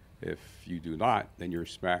off. If you do not, then you're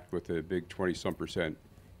smacked with a big 20-some%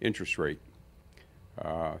 interest rate.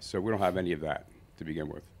 So we don't have any of that to begin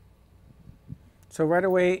with. So right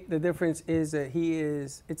away, the difference is that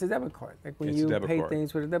it's a debit card. Like when you pay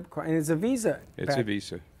things with a debit card. And it's a Visa. It's a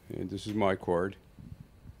Visa. And this is my card.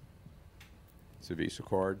 It's a Visa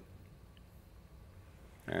card.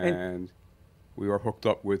 And we are hooked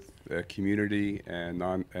up with community and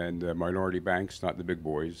minority banks, not the big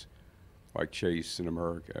boys, like Chase and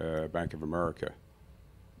Bank of America.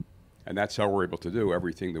 And that's how we're able to do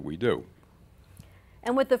everything that we do.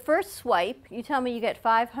 And with the first swipe, you tell me you get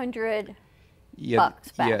 500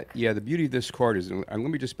 bucks back. Yeah. The beauty of this card is, and let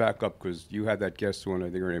me just back up because you had that guest one. I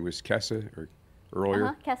think her name was Kessa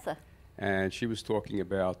earlier. Kessa. And she was talking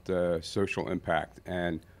about social impact.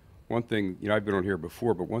 And one thing, I've been on here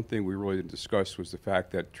before, but one thing we really didn't discuss was the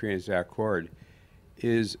fact that Transact Card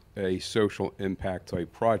is a social impact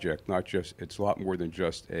type project. It's a lot more than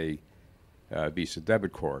just a Visa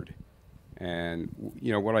debit card. And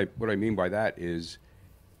what I mean by that is,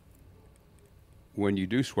 when you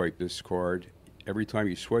do swipe this card, every time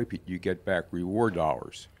you swipe it, you get back reward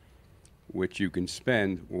dollars, which you can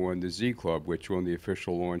spend on the Z Club, which on the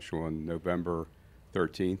official launch on November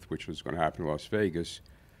 13th, which was going to happen in Las Vegas,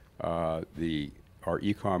 our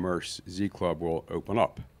e-commerce Z Club will open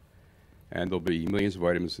up. And there'll be millions of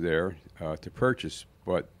items there to purchase.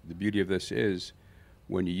 But the beauty of this is,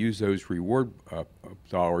 when you use those reward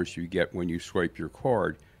dollars you get when you swipe your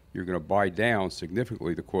card, you're going to buy down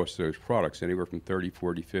significantly the cost of those products, anywhere from 30,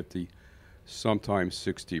 40, 50, sometimes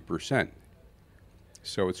 60%.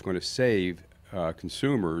 So it's going to save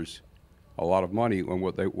consumers a lot of money on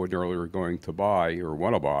what they're going to buy or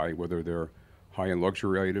want to buy, whether they're high-end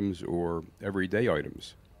luxury items or everyday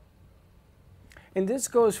items. And this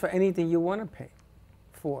goes for anything you want to pay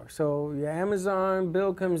for. So your Amazon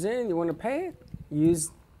bill comes in, you want to pay it, you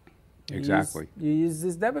use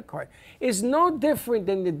this debit card. It's no different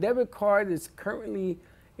than the debit card that's currently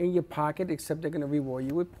in your pocket, except they're going to reward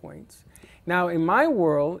you with points. Now, in my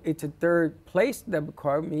world, it's a third place debit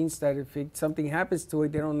card, means that if something happens to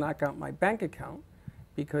it, they don't knock out my bank account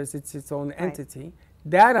because it's its own entity.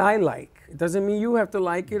 That I like. It doesn't mean you have to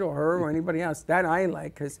like it or her or anybody else. That I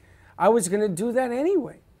like, because I was going to do that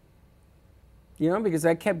anyway. You know, because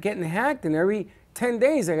I kept getting hacked, and every 10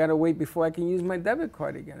 days I got to wait before I can use my debit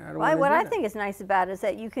card again. What I think is nice about it is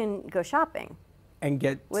that you can go shopping. And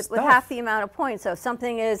get with half the amount of points. So if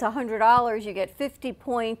something is $100, you get 50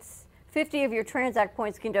 points. 50 of your Transact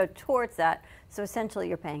points can go towards that. So essentially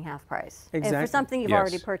you're paying half price. Exactly. And for something you've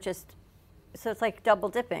already purchased, so it's like double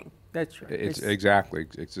dipping. That's right. It's exactly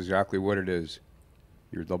what it is.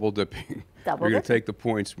 You're double dipping. You're going to take the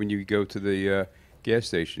points when you go to the gas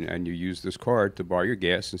station and you use this card to buy your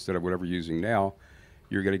gas instead of whatever you're using now.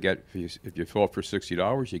 You're going to get, if you fill up for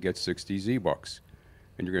 $60, you get 60 Z-Bucks.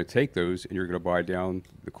 And you're going to take those and you're going to buy down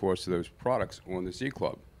the cost of those products on the Z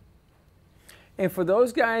Club. And for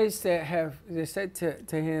those guys that they said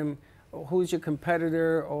to him, who's your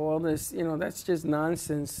competitor or all this, you know, that's just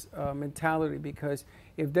nonsense mentality, because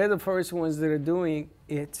if they're the first ones that are doing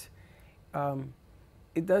it,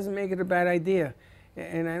 it doesn't make it a bad idea.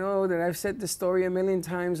 And I know that I've said this story a million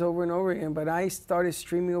times over and over again, but I started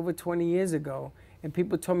streaming over 20 years ago, and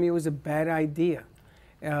people told me it was a bad idea.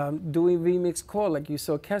 Doing remix call like you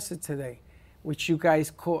saw Kessa today, which you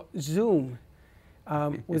guys call Zoom,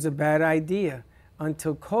 was a bad idea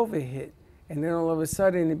until COVID hit. And then all of a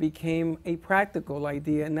sudden it became a practical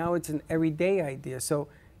idea, and now it's an everyday idea. So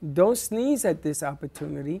don't sneeze at this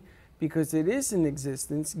opportunity, because it is in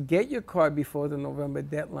existence. Get your card before the November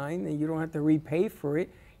deadline, and you don't have to repay for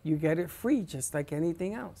it. You get it free, just like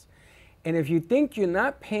anything else. And if you think you're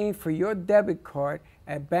not paying for your debit card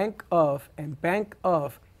at Bank of and Bank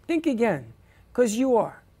of, think again, because you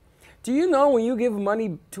are. Do you know when you give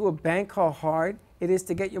money to a bank how hard it is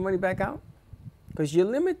to get your money back out? Because you're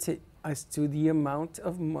limited as to the amount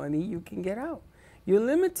of money you can get out. You're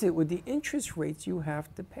limited with the interest rates you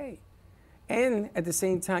have to pay. And at the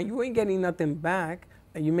same time, you ain't getting nothing back.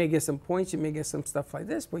 You may get some points, you may get some stuff like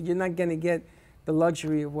this, but you're not going to get the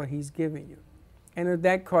luxury of what he's giving you. And if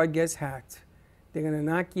that card gets hacked, they're going to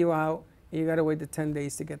knock you out, and you got to wait the 10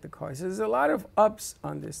 days to get the card. So there's a lot of ups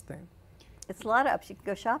on this thing. It's a lot of ups. You can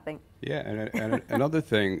go shopping. Yeah, and another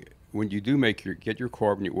thing, when you do get your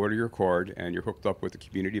card, when you order your card and you're hooked up with a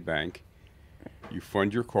community bank, you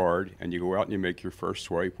fund your card and you go out and you make your first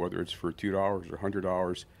swipe, whether it's for $2 or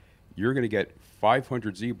 $100, you're going to get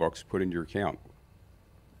 500 Z-Bucks put in your account,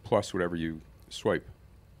 plus whatever you swipe.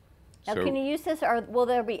 Now, can you use this, or will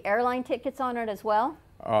there be airline tickets on it as well?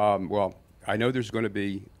 Well, I know there's going to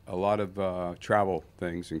be a lot of travel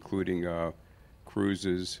things, including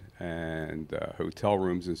cruises and hotel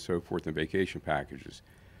rooms and so forth, and vacation packages.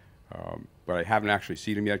 But I haven't actually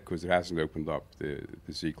seen them yet because it hasn't opened up, the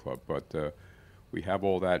Z Club. But we have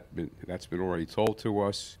all that. That's been already told to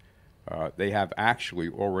us. They have actually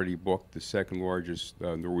already booked the second largest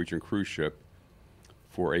Norwegian cruise ship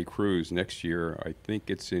for a cruise next year. I think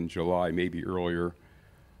it's in July, maybe earlier.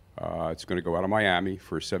 It's going to go out of Miami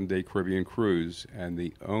for a 7-day Caribbean cruise, and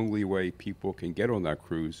the only way people can get on that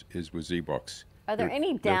cruise is with Z-Bucks. Are there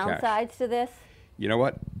any downsides to this? You know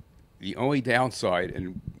what? The only downside,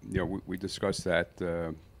 and you know, we discussed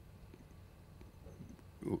that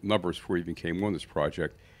numbers before we even came on this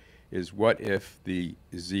project, is what if the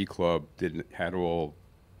Z Club had all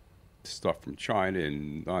stuff from China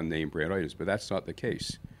and non-name brand items? But that's not the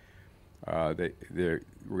case. We're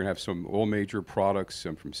going to have some all major products,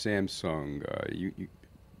 some from Samsung,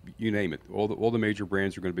 you name it. All the major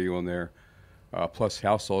brands are going to be on there, plus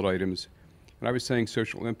household items. And I was saying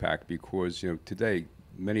social impact because, you know, today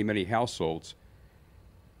many households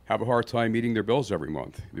have a hard time meeting their bills every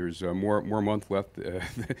month. There's more month left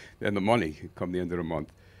than the money come the end of the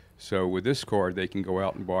month. So with this card, they can go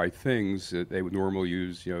out and buy things that they would normally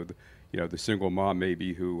use. You know, the single mom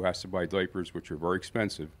maybe who has to buy diapers, which are very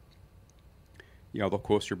expensive. You know, they'll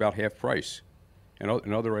cost you about half price, and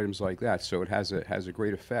other items like that. So it has a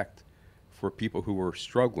great effect for people who are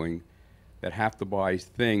struggling, that have to buy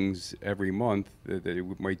things every month. That they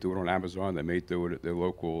might do it on Amazon. They may do it at their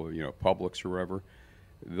local, you know, Publix or wherever.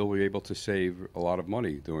 They'll be able to save a lot of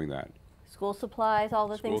money doing that. School supplies, all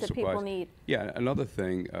the things that people need. Yeah, another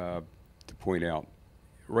thing to point out,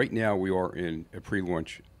 right now we are in a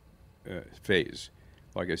pre-launch phase.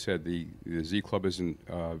 Like I said, the Z Club isn't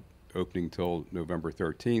opening till November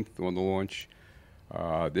 13th on the launch.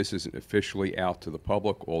 This isn't officially out to the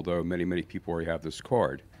public, although many people already have this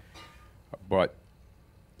card. But,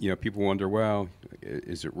 you know, people wonder, well,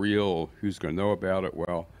 is it real? Who's going to know about it?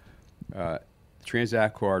 Well,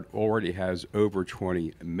 Transact card already has over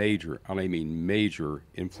 20 major, I mean major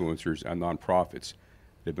influencers and nonprofits.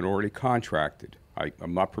 They've been already contracted.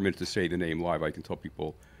 I'm not permitted to say the name live. I can tell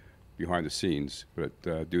people behind the scenes, but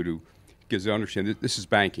due to, because they understand this is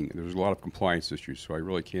banking, and there's a lot of compliance issues, so I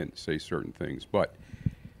really can't say certain things. But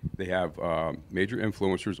they have major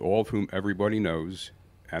influencers, all of whom everybody knows,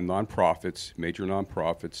 and nonprofits, major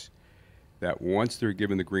nonprofits, that once they're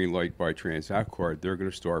given the green light by Transact card, they're going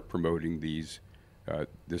to start promoting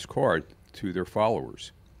this card to their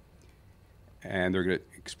followers. And they're going to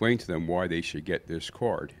explain to them why they should get this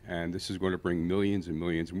card. And this is going to bring millions and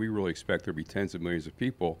millions, and we really expect there to be tens of millions of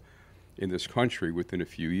people in this country within a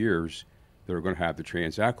few years that are going to have the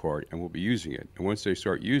Transact card and will be using it. And once they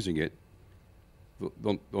start using it,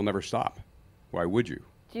 they'll never stop. Why would you?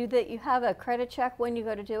 Do you have a credit check when you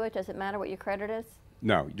go to do it? Does it matter what your credit is?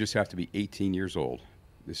 No, you just have to be 18 years old.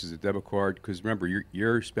 This is a debit card, because remember,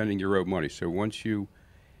 you're spending your own money. So once you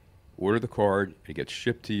order the card, it gets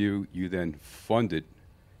shipped to you, you then fund it.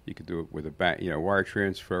 You could do it with a bank, wire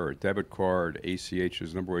transfer, a debit card, ACH.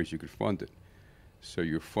 There's a number of ways you could fund it. So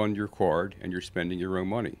you fund your card, and you're spending your own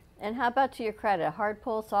money. And how about to your credit? A hard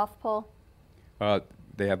pull, soft pull?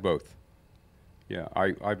 They have both. Yeah,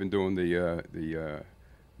 I've been doing the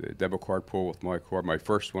debit card pull with my card. My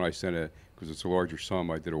first one I sent because it's a larger sum,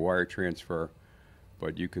 I did a wire transfer,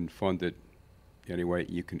 but you can fund it anyway.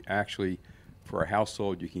 You can actually, for a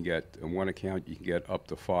household, you can get, in one account, you can get up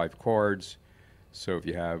to 5 cards. So if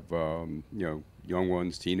you have, young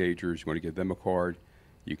ones, teenagers, you want to give them a card,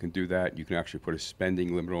 you can do that. You can actually put a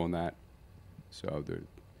spending limit on that. So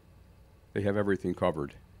they have everything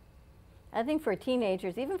covered. I think for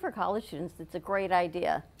teenagers, even for college students, it's a great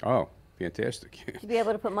idea. Oh, fantastic. To be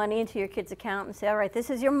able to put money into your kid's account and say, all right, this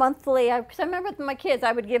is your monthly. Because I remember with my kids,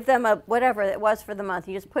 I would give them a whatever it was for the month.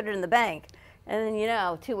 You just put it in the bank. And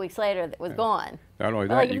then, 2 weeks later, it was gone. Not only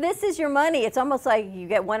that, like, if this is your money, it's almost like you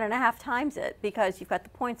get 1.5 times it because you've got the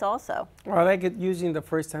points also. Well, I like it using the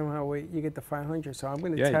first time you get the 500. So I'm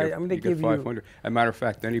going to tell you, I'm going to give you 500. As a matter of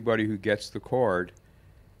fact, anybody who gets the card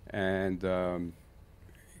and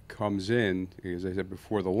comes in, as I said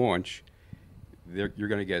before the launch, you're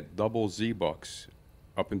going to get double Z-Bucks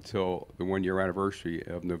up until the 1-year anniversary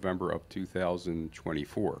of November of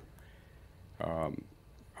 2024.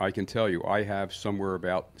 I can tell you, I have somewhere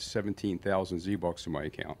about 17,000 Z-Bucks in my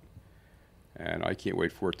account, and I can't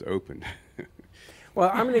wait for it to open. Well,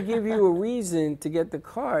 I'm going to give you a reason to get the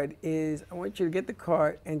card. I want you to get the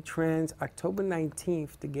card and October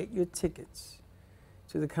 19th to get your tickets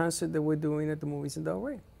to the concert that we're doing at the Movies in Del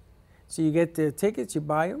Rey. So you get the tickets, you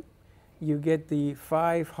buy them, you get the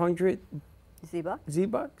 500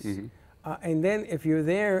 Z-Bucks. Mm-hmm. And then if you're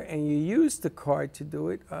there and you use the card to do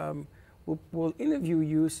it, we'll interview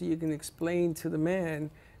you so you can explain to the man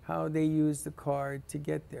how they use the card to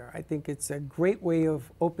get there. I think it's a great way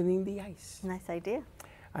of opening the ice. Nice idea.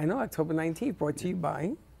 I know, October 19th, brought to you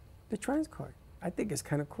by the Trans card. I think it's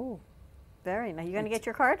kind of cool. Very nice. You going to get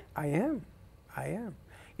your card? I am.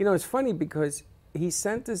 It's funny because he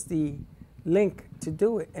sent us the link to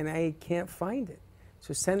do it, and I can't find it.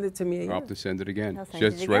 So send it to me again. I'll have to send it again.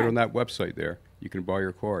 Just right on that website there. You can buy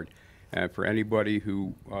your card. And for anybody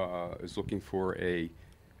who is looking for a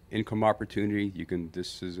income opportunity,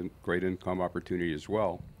 this is a great income opportunity as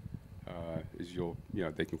well.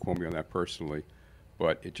 They can call me on that personally.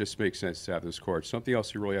 But it just makes sense to have this card. Something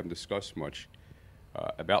else we really haven't discussed much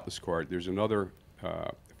about this card. There's another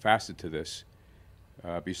facet to this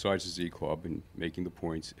besides the Z Club and making the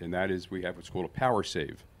points, and that is we have what's called a power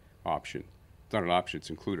save option. It's not an option, it's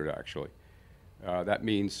included actually. That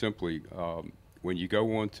means simply when you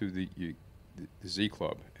go on to the Z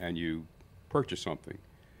Club and you purchase something,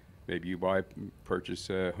 maybe you purchase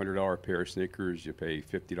a $100 pair of sneakers, you pay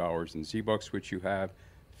 $50 in Z-Bucks, which you have,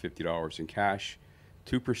 $50 in cash,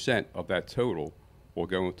 2% of that total will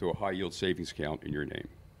go into a high yield savings account in your name.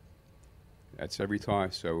 That's every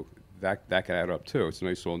time, so that can add up too. It's a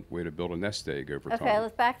nice little way to build a nest egg over time. Okay,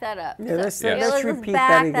 let's back that up. Yeah, let's repeat back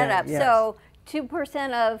that again. That up. Yes. So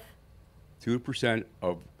 2% of? 2%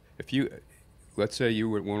 of, let's say you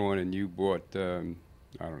went on and you bought, you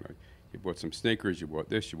bought some sneakers, you bought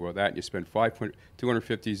this, you bought that, and you spent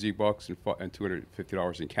 250 Z-Bucks and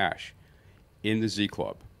 $250 in cash in the Z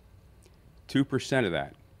Club. 2% of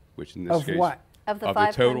that, which in this case, what? Of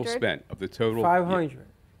the total spent, of the total 500.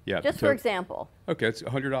 Yeah. Just for example. Okay, it's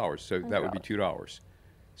 $100, so that would be $2.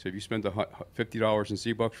 So if you spend $50 in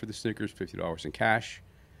Z-Bucks for the sneakers, $50 in cash,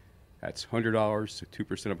 That's $100. So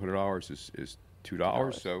 2% of $100 is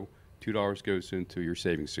 $2. So $2 goes into your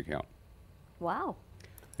savings account. Wow.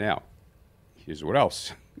 Now, here's what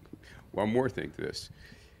else. One more thing to this.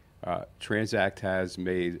 Transact has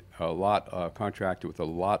made contracted with a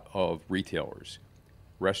lot of retailers,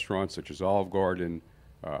 restaurants such as Olive Garden,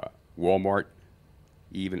 Walmart,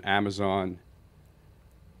 even Amazon.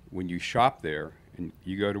 When you shop there and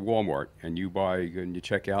you go to Walmart and you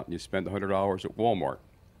check out and you spend $100 at Walmart,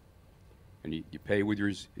 and you pay with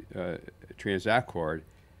your Transact card,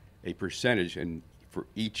 a percentage, and for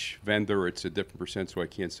each vendor it's a different percent, so I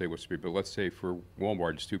can't say what's but let's say for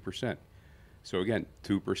Walmart it's 2%. So again,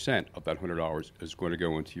 2% of that $100 is going to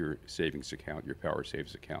go into your savings account, your Power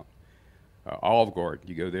Saves account. Olive Garden,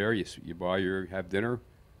 you go there, you have dinner,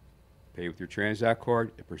 pay with your Transact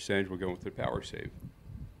card, a percentage will go into the Power Save.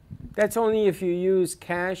 That's only if you use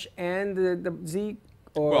cash and the Z.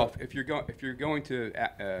 Or well, if you're going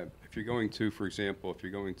to, for example, if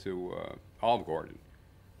you're going to Olive Garden,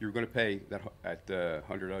 you're going to pay that at the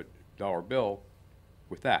 $100 bill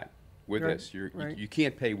with that. With right, this, right. You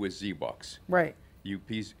can't pay with Z-Bucks. Right. You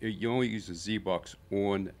only use the Z-Bucks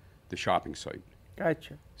on the shopping site.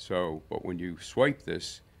 Gotcha. So, but when you swipe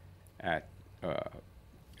this at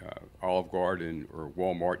Olive Garden or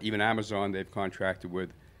Walmart, even Amazon, they've contracted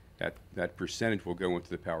with that percentage will go into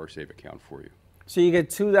the Power Save account for you. So you get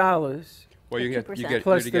 $2. Well, you get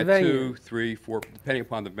plus you the get venue. 2, 3, 4, depending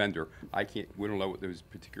upon the vendor. We don't know what those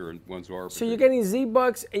particular ones are. So you're getting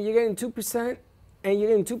Z-Bucks and you're getting 2%, and you're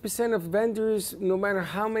getting 2% of vendors, no matter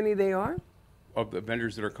how many they are. Of the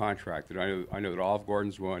vendors that are contracted, I know that Olive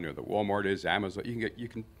Garden's one. I know that Walmart is. Amazon.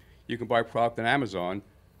 You can buy product on Amazon.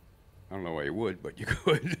 I don't know why you would, but you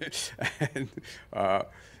could, and a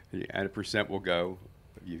percent will go.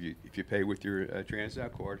 If you pay with your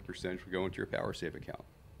Transact card, a percentage will go into your Power Save account.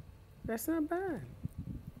 That's not bad.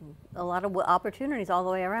 A lot of opportunities all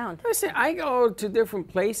the way around. Listen, I go to different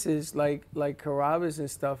places like Carrabba's and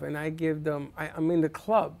stuff, and I give them, I'm in the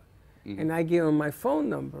club, and I give them my phone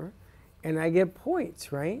number, and I get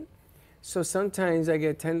points, right? So sometimes I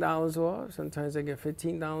get $10 off, sometimes I get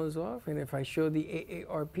 $15 off, and if I show the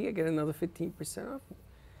AARP, I get another 15% off.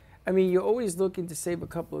 I mean, you're always looking to save a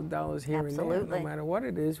couple of dollars here and there, no matter what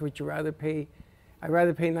it is. Would you rather pay? I'd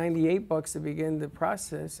rather pay $98 to begin the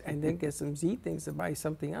process and then get some Z things to buy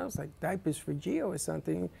something else, like diapers for Gio or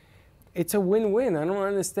something. It's a win-win. I don't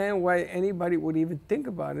understand why anybody would even think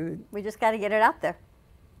about it. We just got to get it out there.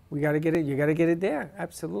 We got to get it. You got to get it there.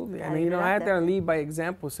 Absolutely. I mean, I had to lead by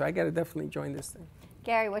example, so I got to definitely join this thing.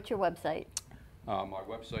 Gary, what's your website? My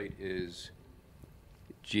website is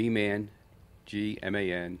Gman,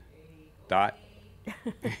 Gman,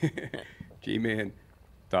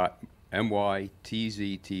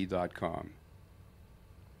 gman.mytzt.com.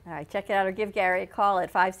 All right, check it out or give Gary a call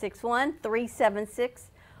at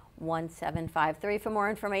 561-376-1753 for more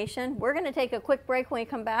information. We're going to take a quick break. When we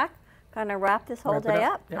come back, kind of wrap this whole day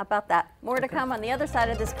up. Yep. How about that? More to come on the other side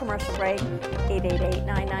of this commercial break.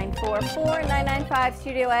 888-994-4995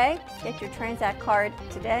 Studio A. Get your Transact card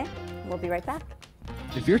today. We'll be right back.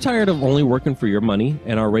 If you're tired of only working for your money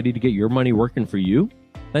and are ready to get your money working for you,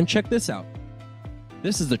 then check this out.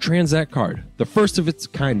 This is the Transact card, the first of its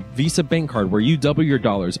kind Visa bank card where you double your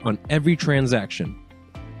dollars on every transaction.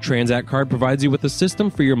 Transact card provides you with a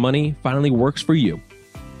system for your money finally works for you.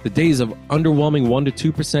 The days of underwhelming 1%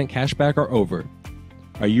 to 2% cashback are over.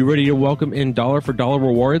 Are you ready to welcome in dollar-for-dollar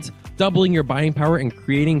rewards, doubling your buying power and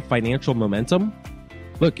creating financial momentum?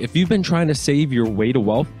 Look, if you've been trying to save your way to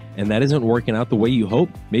wealth and that isn't working out the way you hope,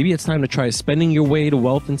 maybe it's time to try spending your way to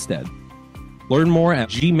wealth instead. Learn more at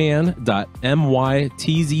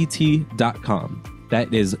gman.mytzt.com.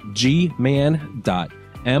 That is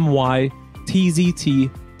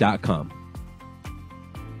gman.mytzt.com.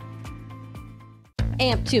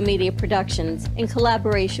 AMP2 Media Productions, in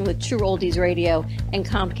collaboration with True Oldies Radio and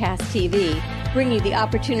Comcast TV, bring you the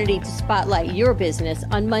opportunity to spotlight your business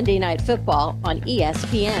on Monday Night Football on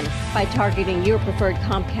ESPN. By targeting your preferred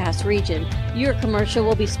Comcast region, your commercial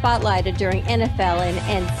will be spotlighted during NFL and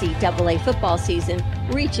NCAA football season,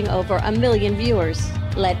 reaching over 1 million viewers.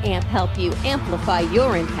 Let AMP help you amplify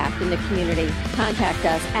your impact in the community. Contact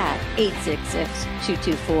us at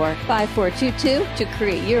 866-224-5422 to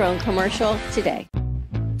create your own commercial today.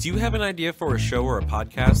 Do you have an idea for a show or a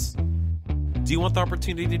podcast? Do you want the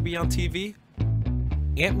opportunity to be on TV?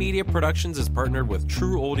 AMP Media Productions is partnered with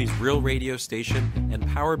True Oldies Real Radio Station and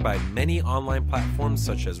powered by many online platforms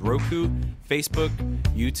such as Roku, Facebook,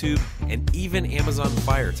 YouTube, and even Amazon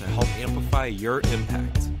Fire to help amplify your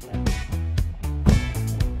impact.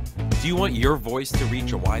 Do you want your voice to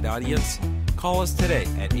reach a wide audience? Call us today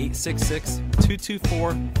at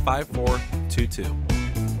 866-224-5422.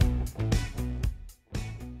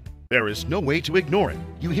 There is no way to ignore it.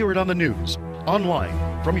 You hear it on the news,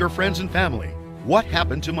 online, from your friends and family. What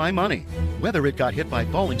happened to my money? Whether it got hit by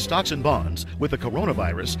falling stocks and bonds, with the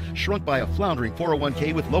coronavirus, shrunk by a floundering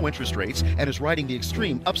 401k with low interest rates, and is riding the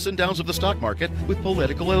extreme ups and downs of the stock market with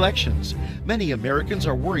political elections. Many Americans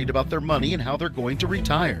are worried about their money and how they're going to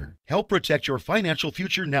retire. Help protect your financial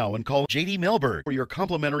future now and call J.D. Mellberg for your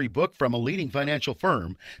complimentary book from a leading financial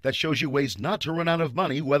firm that shows you ways not to run out of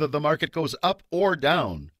money whether the market goes up or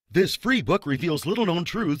down. This free book reveals little-known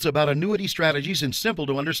truths about annuity strategies in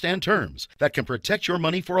simple-to-understand terms that can protect your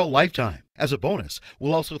money for a lifetime. As a bonus,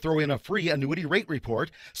 we'll also throw in a free annuity rate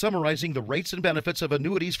report summarizing the rates and benefits of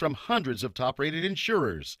annuities from hundreds of top-rated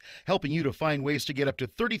insurers, helping you to find ways to get up to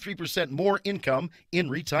 33% more income in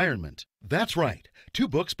retirement. That's right. 2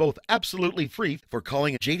 books, both absolutely free, for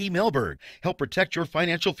calling J.D. Mellberg. Help protect your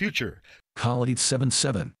financial future. Call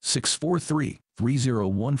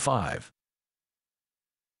 877-643-3015.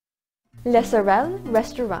 Desroches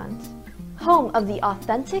Restaurant, home of the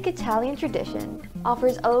authentic Italian tradition,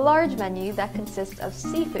 offers a large menu that consists of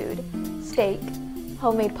seafood, steak,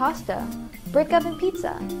 homemade pasta, brick oven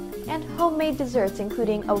pizza, and homemade desserts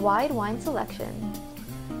including a wide wine selection.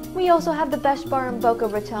 We also have the best bar in Boca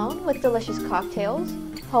Raton with delicious cocktails,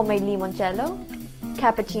 homemade limoncello,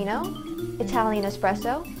 cappuccino, Italian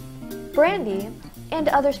espresso, brandy, and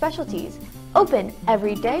other specialties. Open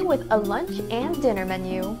every day with a lunch and dinner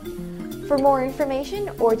menu. For more information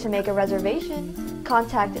or to make a reservation,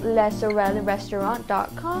 contact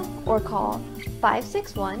lessorelrestaurant.com or call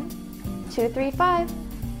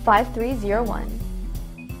 561-235-5301.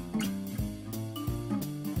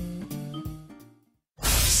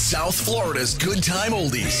 South Florida's Good Time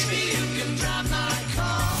Oldies.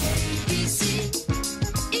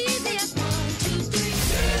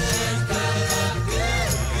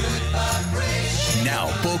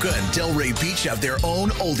 Now, Boca and Delray Beach have their own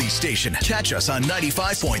oldie station. Catch us on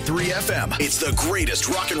 95.3 FM. It's the greatest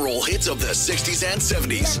rock and roll hits of the 60s and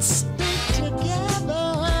 70s.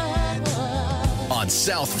 On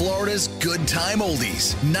South Florida's Good Time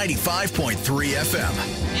Oldies, 95.3 FM.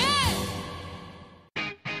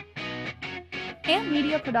 Amp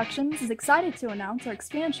Media Productions is excited to announce our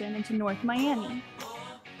expansion into North Miami.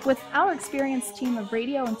 With our experienced team of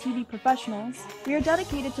radio and TV professionals, we are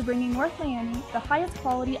dedicated to bringing North Miami the highest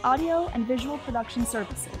quality audio and visual production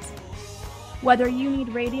services. Whether you need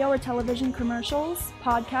radio or television commercials,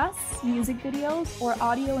 podcasts, music videos, or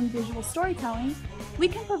audio and visual storytelling, we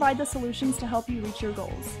can provide the solutions to help you reach your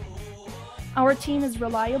goals. Our team is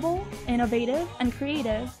reliable, innovative, and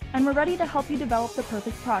creative, and we're ready to help you develop the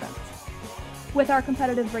perfect product. With our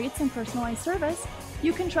competitive rates and personalized service,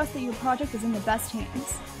 you can trust that your project is in the best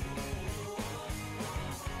hands.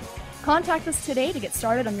 Contact us today to get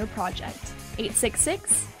started on your project.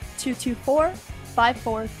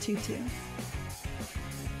 866-224-5422.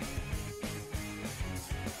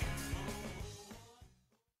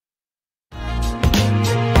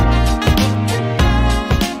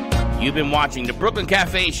 You've been watching the Brooklyn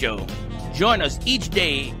Cafe Show. Join us each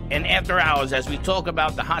day and after hours as we talk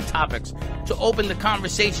about the hot topics to open the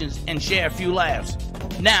conversations and share a few laughs.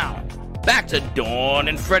 Now, back to Dawn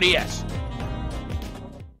and Freddie S.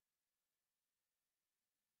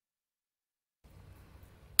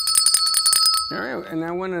 All right, and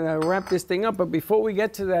I wanted to wrap this thing up, but before we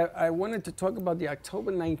get to that, I wanted to talk about the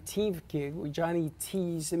October 19th gig with Johnny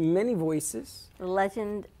T's Many Voices. The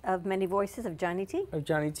Legend of Many Voices of Johnny T. Of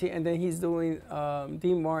Johnny T, and then he's doing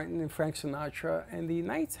Dean Martin and Frank Sinatra and the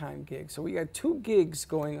nighttime gig. So we got 2 gigs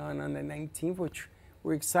going on the 19th, which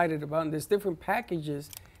we're excited about. And there's different packages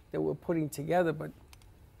that we're putting together, but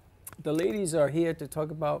the ladies are here to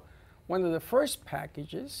talk about one of the first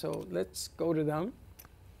packages. So let's go to them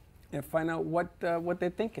and find out what they're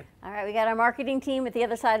thinking. All right, we got our marketing team at the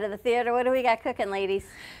other side of the theater. What do we got cooking, ladies?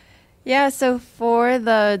 Yeah, so for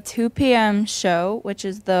the 2 p.m. show, which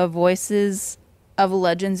is the Voices of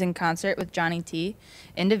Legends in Concert with Johnny T,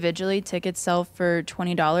 individually tickets sell for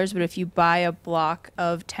 $20, but if you buy a block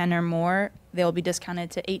of 10 or more, they'll be discounted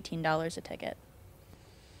to $18 a ticket.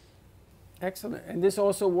 Excellent. And this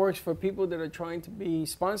also works for people that are trying to be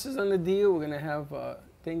sponsors on the deal. We're going to have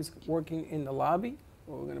things working in the lobby.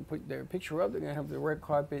 We're going to put their picture up. They're going to have the red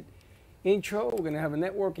carpet intro. We're going to have a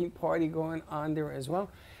networking party going on there as well.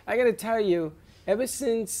 I got to tell you, ever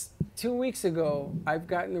since 2 weeks ago, I've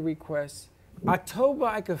gotten a request. October,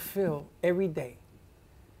 I could fill every day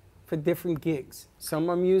for different gigs. Some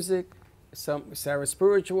are music, some Sarah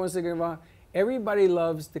Spritual wants to get involved. Everybody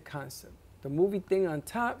loves the concept. The movie thing on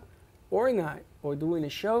top or not, or doing a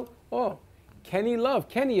show, or Kenny Love.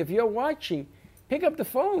 Kenny, if you're watching, pick up the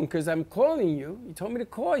phone because I'm calling you. You told me to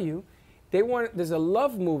call you. There's a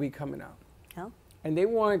Love movie coming out. Oh. And they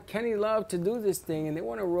want Kenny Love to do this thing, and they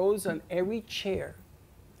want a rose on every chair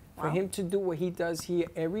for him to do what he does here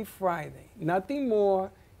every Friday. Nothing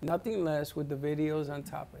more, nothing less, with the videos on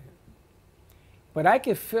top of him. But I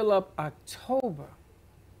could fill up October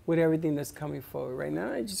with everything that's coming forward. Right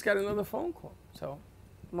now, I just got another phone call. So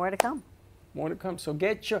more to come. More to come. So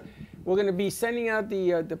we're going to be sending out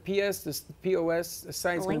the POS. The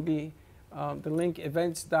site's going to be the link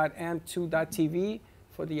events.amp2.tv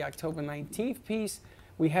for the October 19th piece.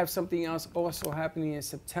 We have something else also happening in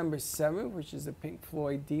September 7th, which is the Pink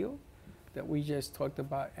Floyd deal that we just talked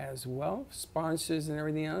about as well. Sponsors and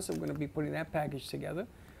everything else. I'm going to be putting that package together.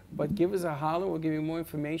 But give us a holler. We'll give you more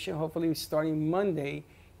information. Hopefully, starting Monday,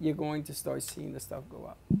 you're going to start seeing the stuff go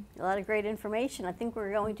up. A lot of great information. I think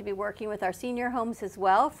we're going to be working with our senior homes as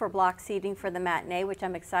well for block seating for the matinee, which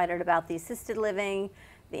I'm excited about. The assisted living,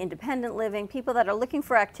 the independent living, people that are looking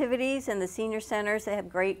for activities in the senior centers. They have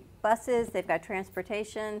great buses. They've got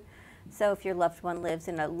transportation. So if your loved one lives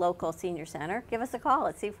in a local senior center, give us a call.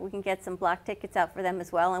 Let's see if we can get some block tickets out for them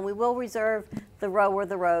as well. And we will reserve the row or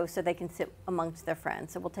the row so they can sit amongst their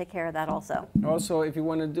friends. So we'll take care of that also. Also, if you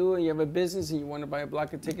want to do it, you have a business and you want to buy a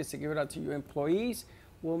block of tickets to give it out to your employees,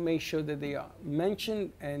 we'll make sure that they are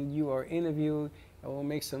mentioned and you are interviewed, and we'll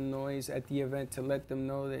make some noise at the event to let them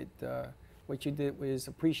know that what you did was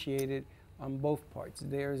appreciated on both parts,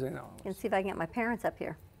 theirs and ours. And see if I can get my parents up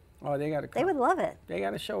here. Oh, they got to come. They would love it. They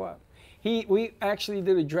got to show up. We actually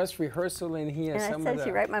did a dress rehearsal, and he has some of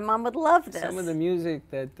the. Right, my mom would love this. Some of the music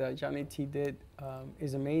that Johnny T did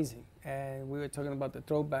is amazing, and we were talking about the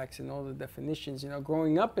throwbacks and all the definitions. You know,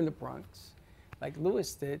 growing up in the Bronx, like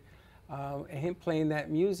Lewis did, and him playing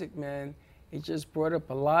that music, man, it just brought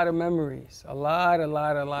up a lot of memories. A lot of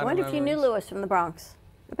memories. I wonder if you knew Lewis from the Bronx.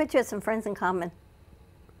 I bet you had some friends in common.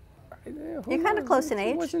 You're kind of close in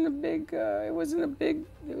age. It wasn't a big, it was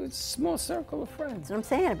a small circle of friends. That's what I'm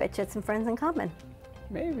saying. I bet you had some friends in common.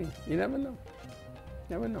 Maybe. You never know.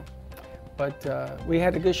 Never know. But we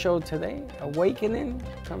had a good show today. Awakening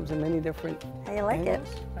comes in many different How you like angles.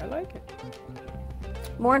 it? I like it.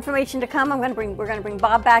 More information to come. We're going to bring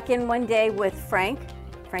Bob back in one day with Frank.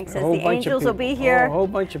 Frank says the Angels will be here. A whole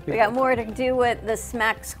bunch of people. We got more to do with the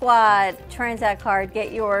Smack Squad Transact card.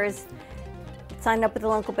 Get yours. Sign up with the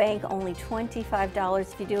local bank, only $25.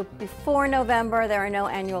 If you do it before November, there are no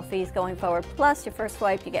annual fees going forward. Plus, your first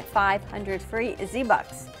swipe, you get 500 free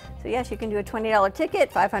Z-Bucks. So yes, you can do a $20 ticket,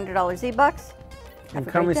 $500 Z-Bucks. And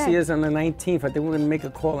come and see us on the 19th. I think we're going to make a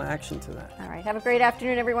call to action to that. All right. Have a great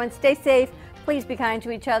afternoon, everyone. Stay safe. Please be kind to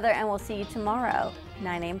each other, and we'll see you tomorrow,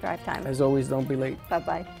 9 a.m. drive time. As always, don't be late.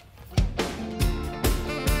 Bye-bye.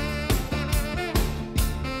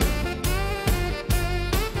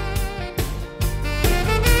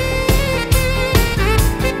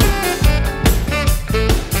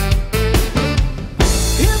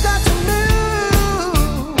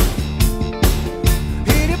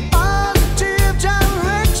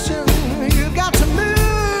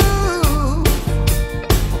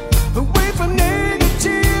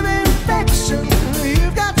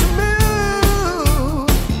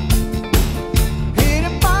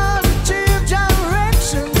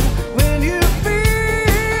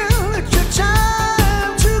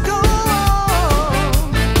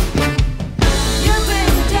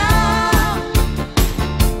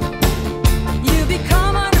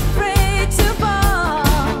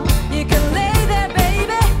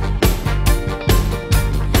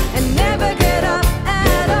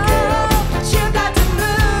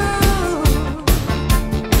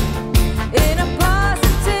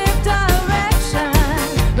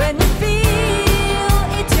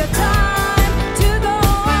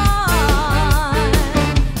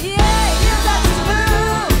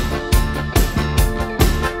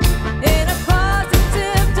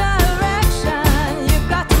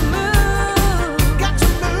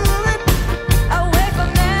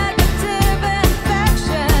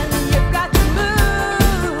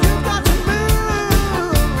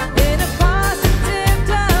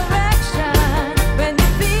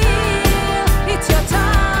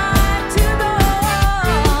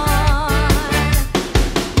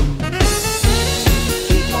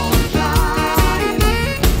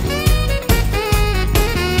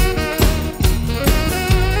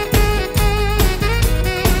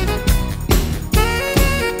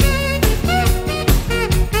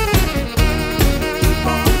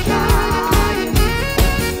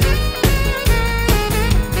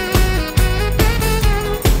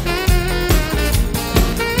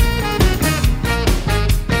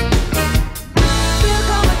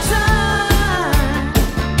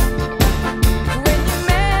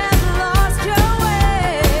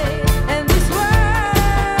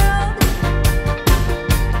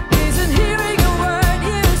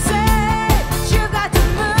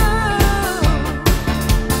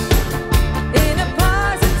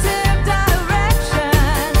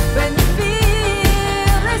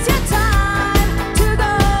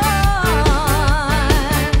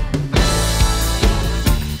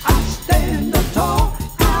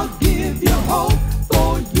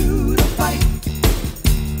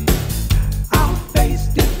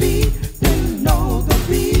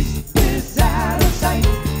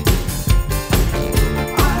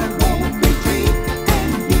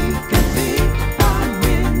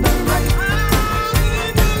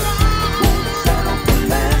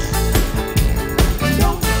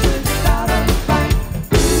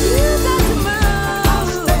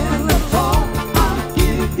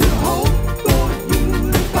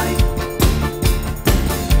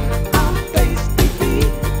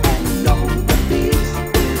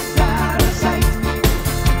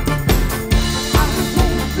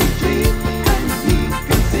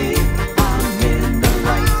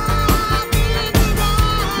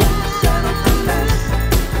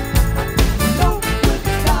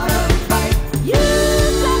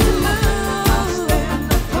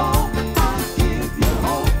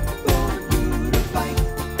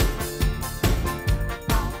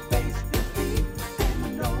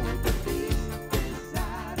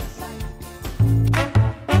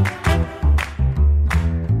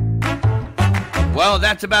 Well,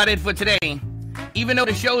 that's about it for today. Even though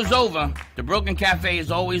the show's over, the Brooklyn Cafe is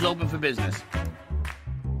always open for business.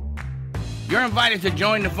 You're invited to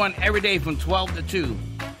join the fun every day from 12 to 2.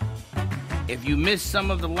 If you missed some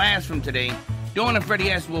of the laughs from today, Dawn and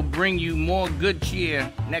Freddie S. will bring you more good cheer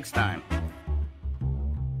next time.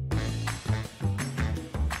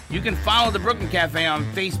 You can follow the Brooklyn Cafe on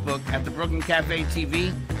Facebook at the Brooklyn Cafe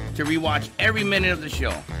TV to rewatch every minute of the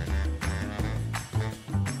show.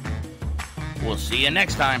 We'll see you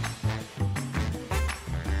next time.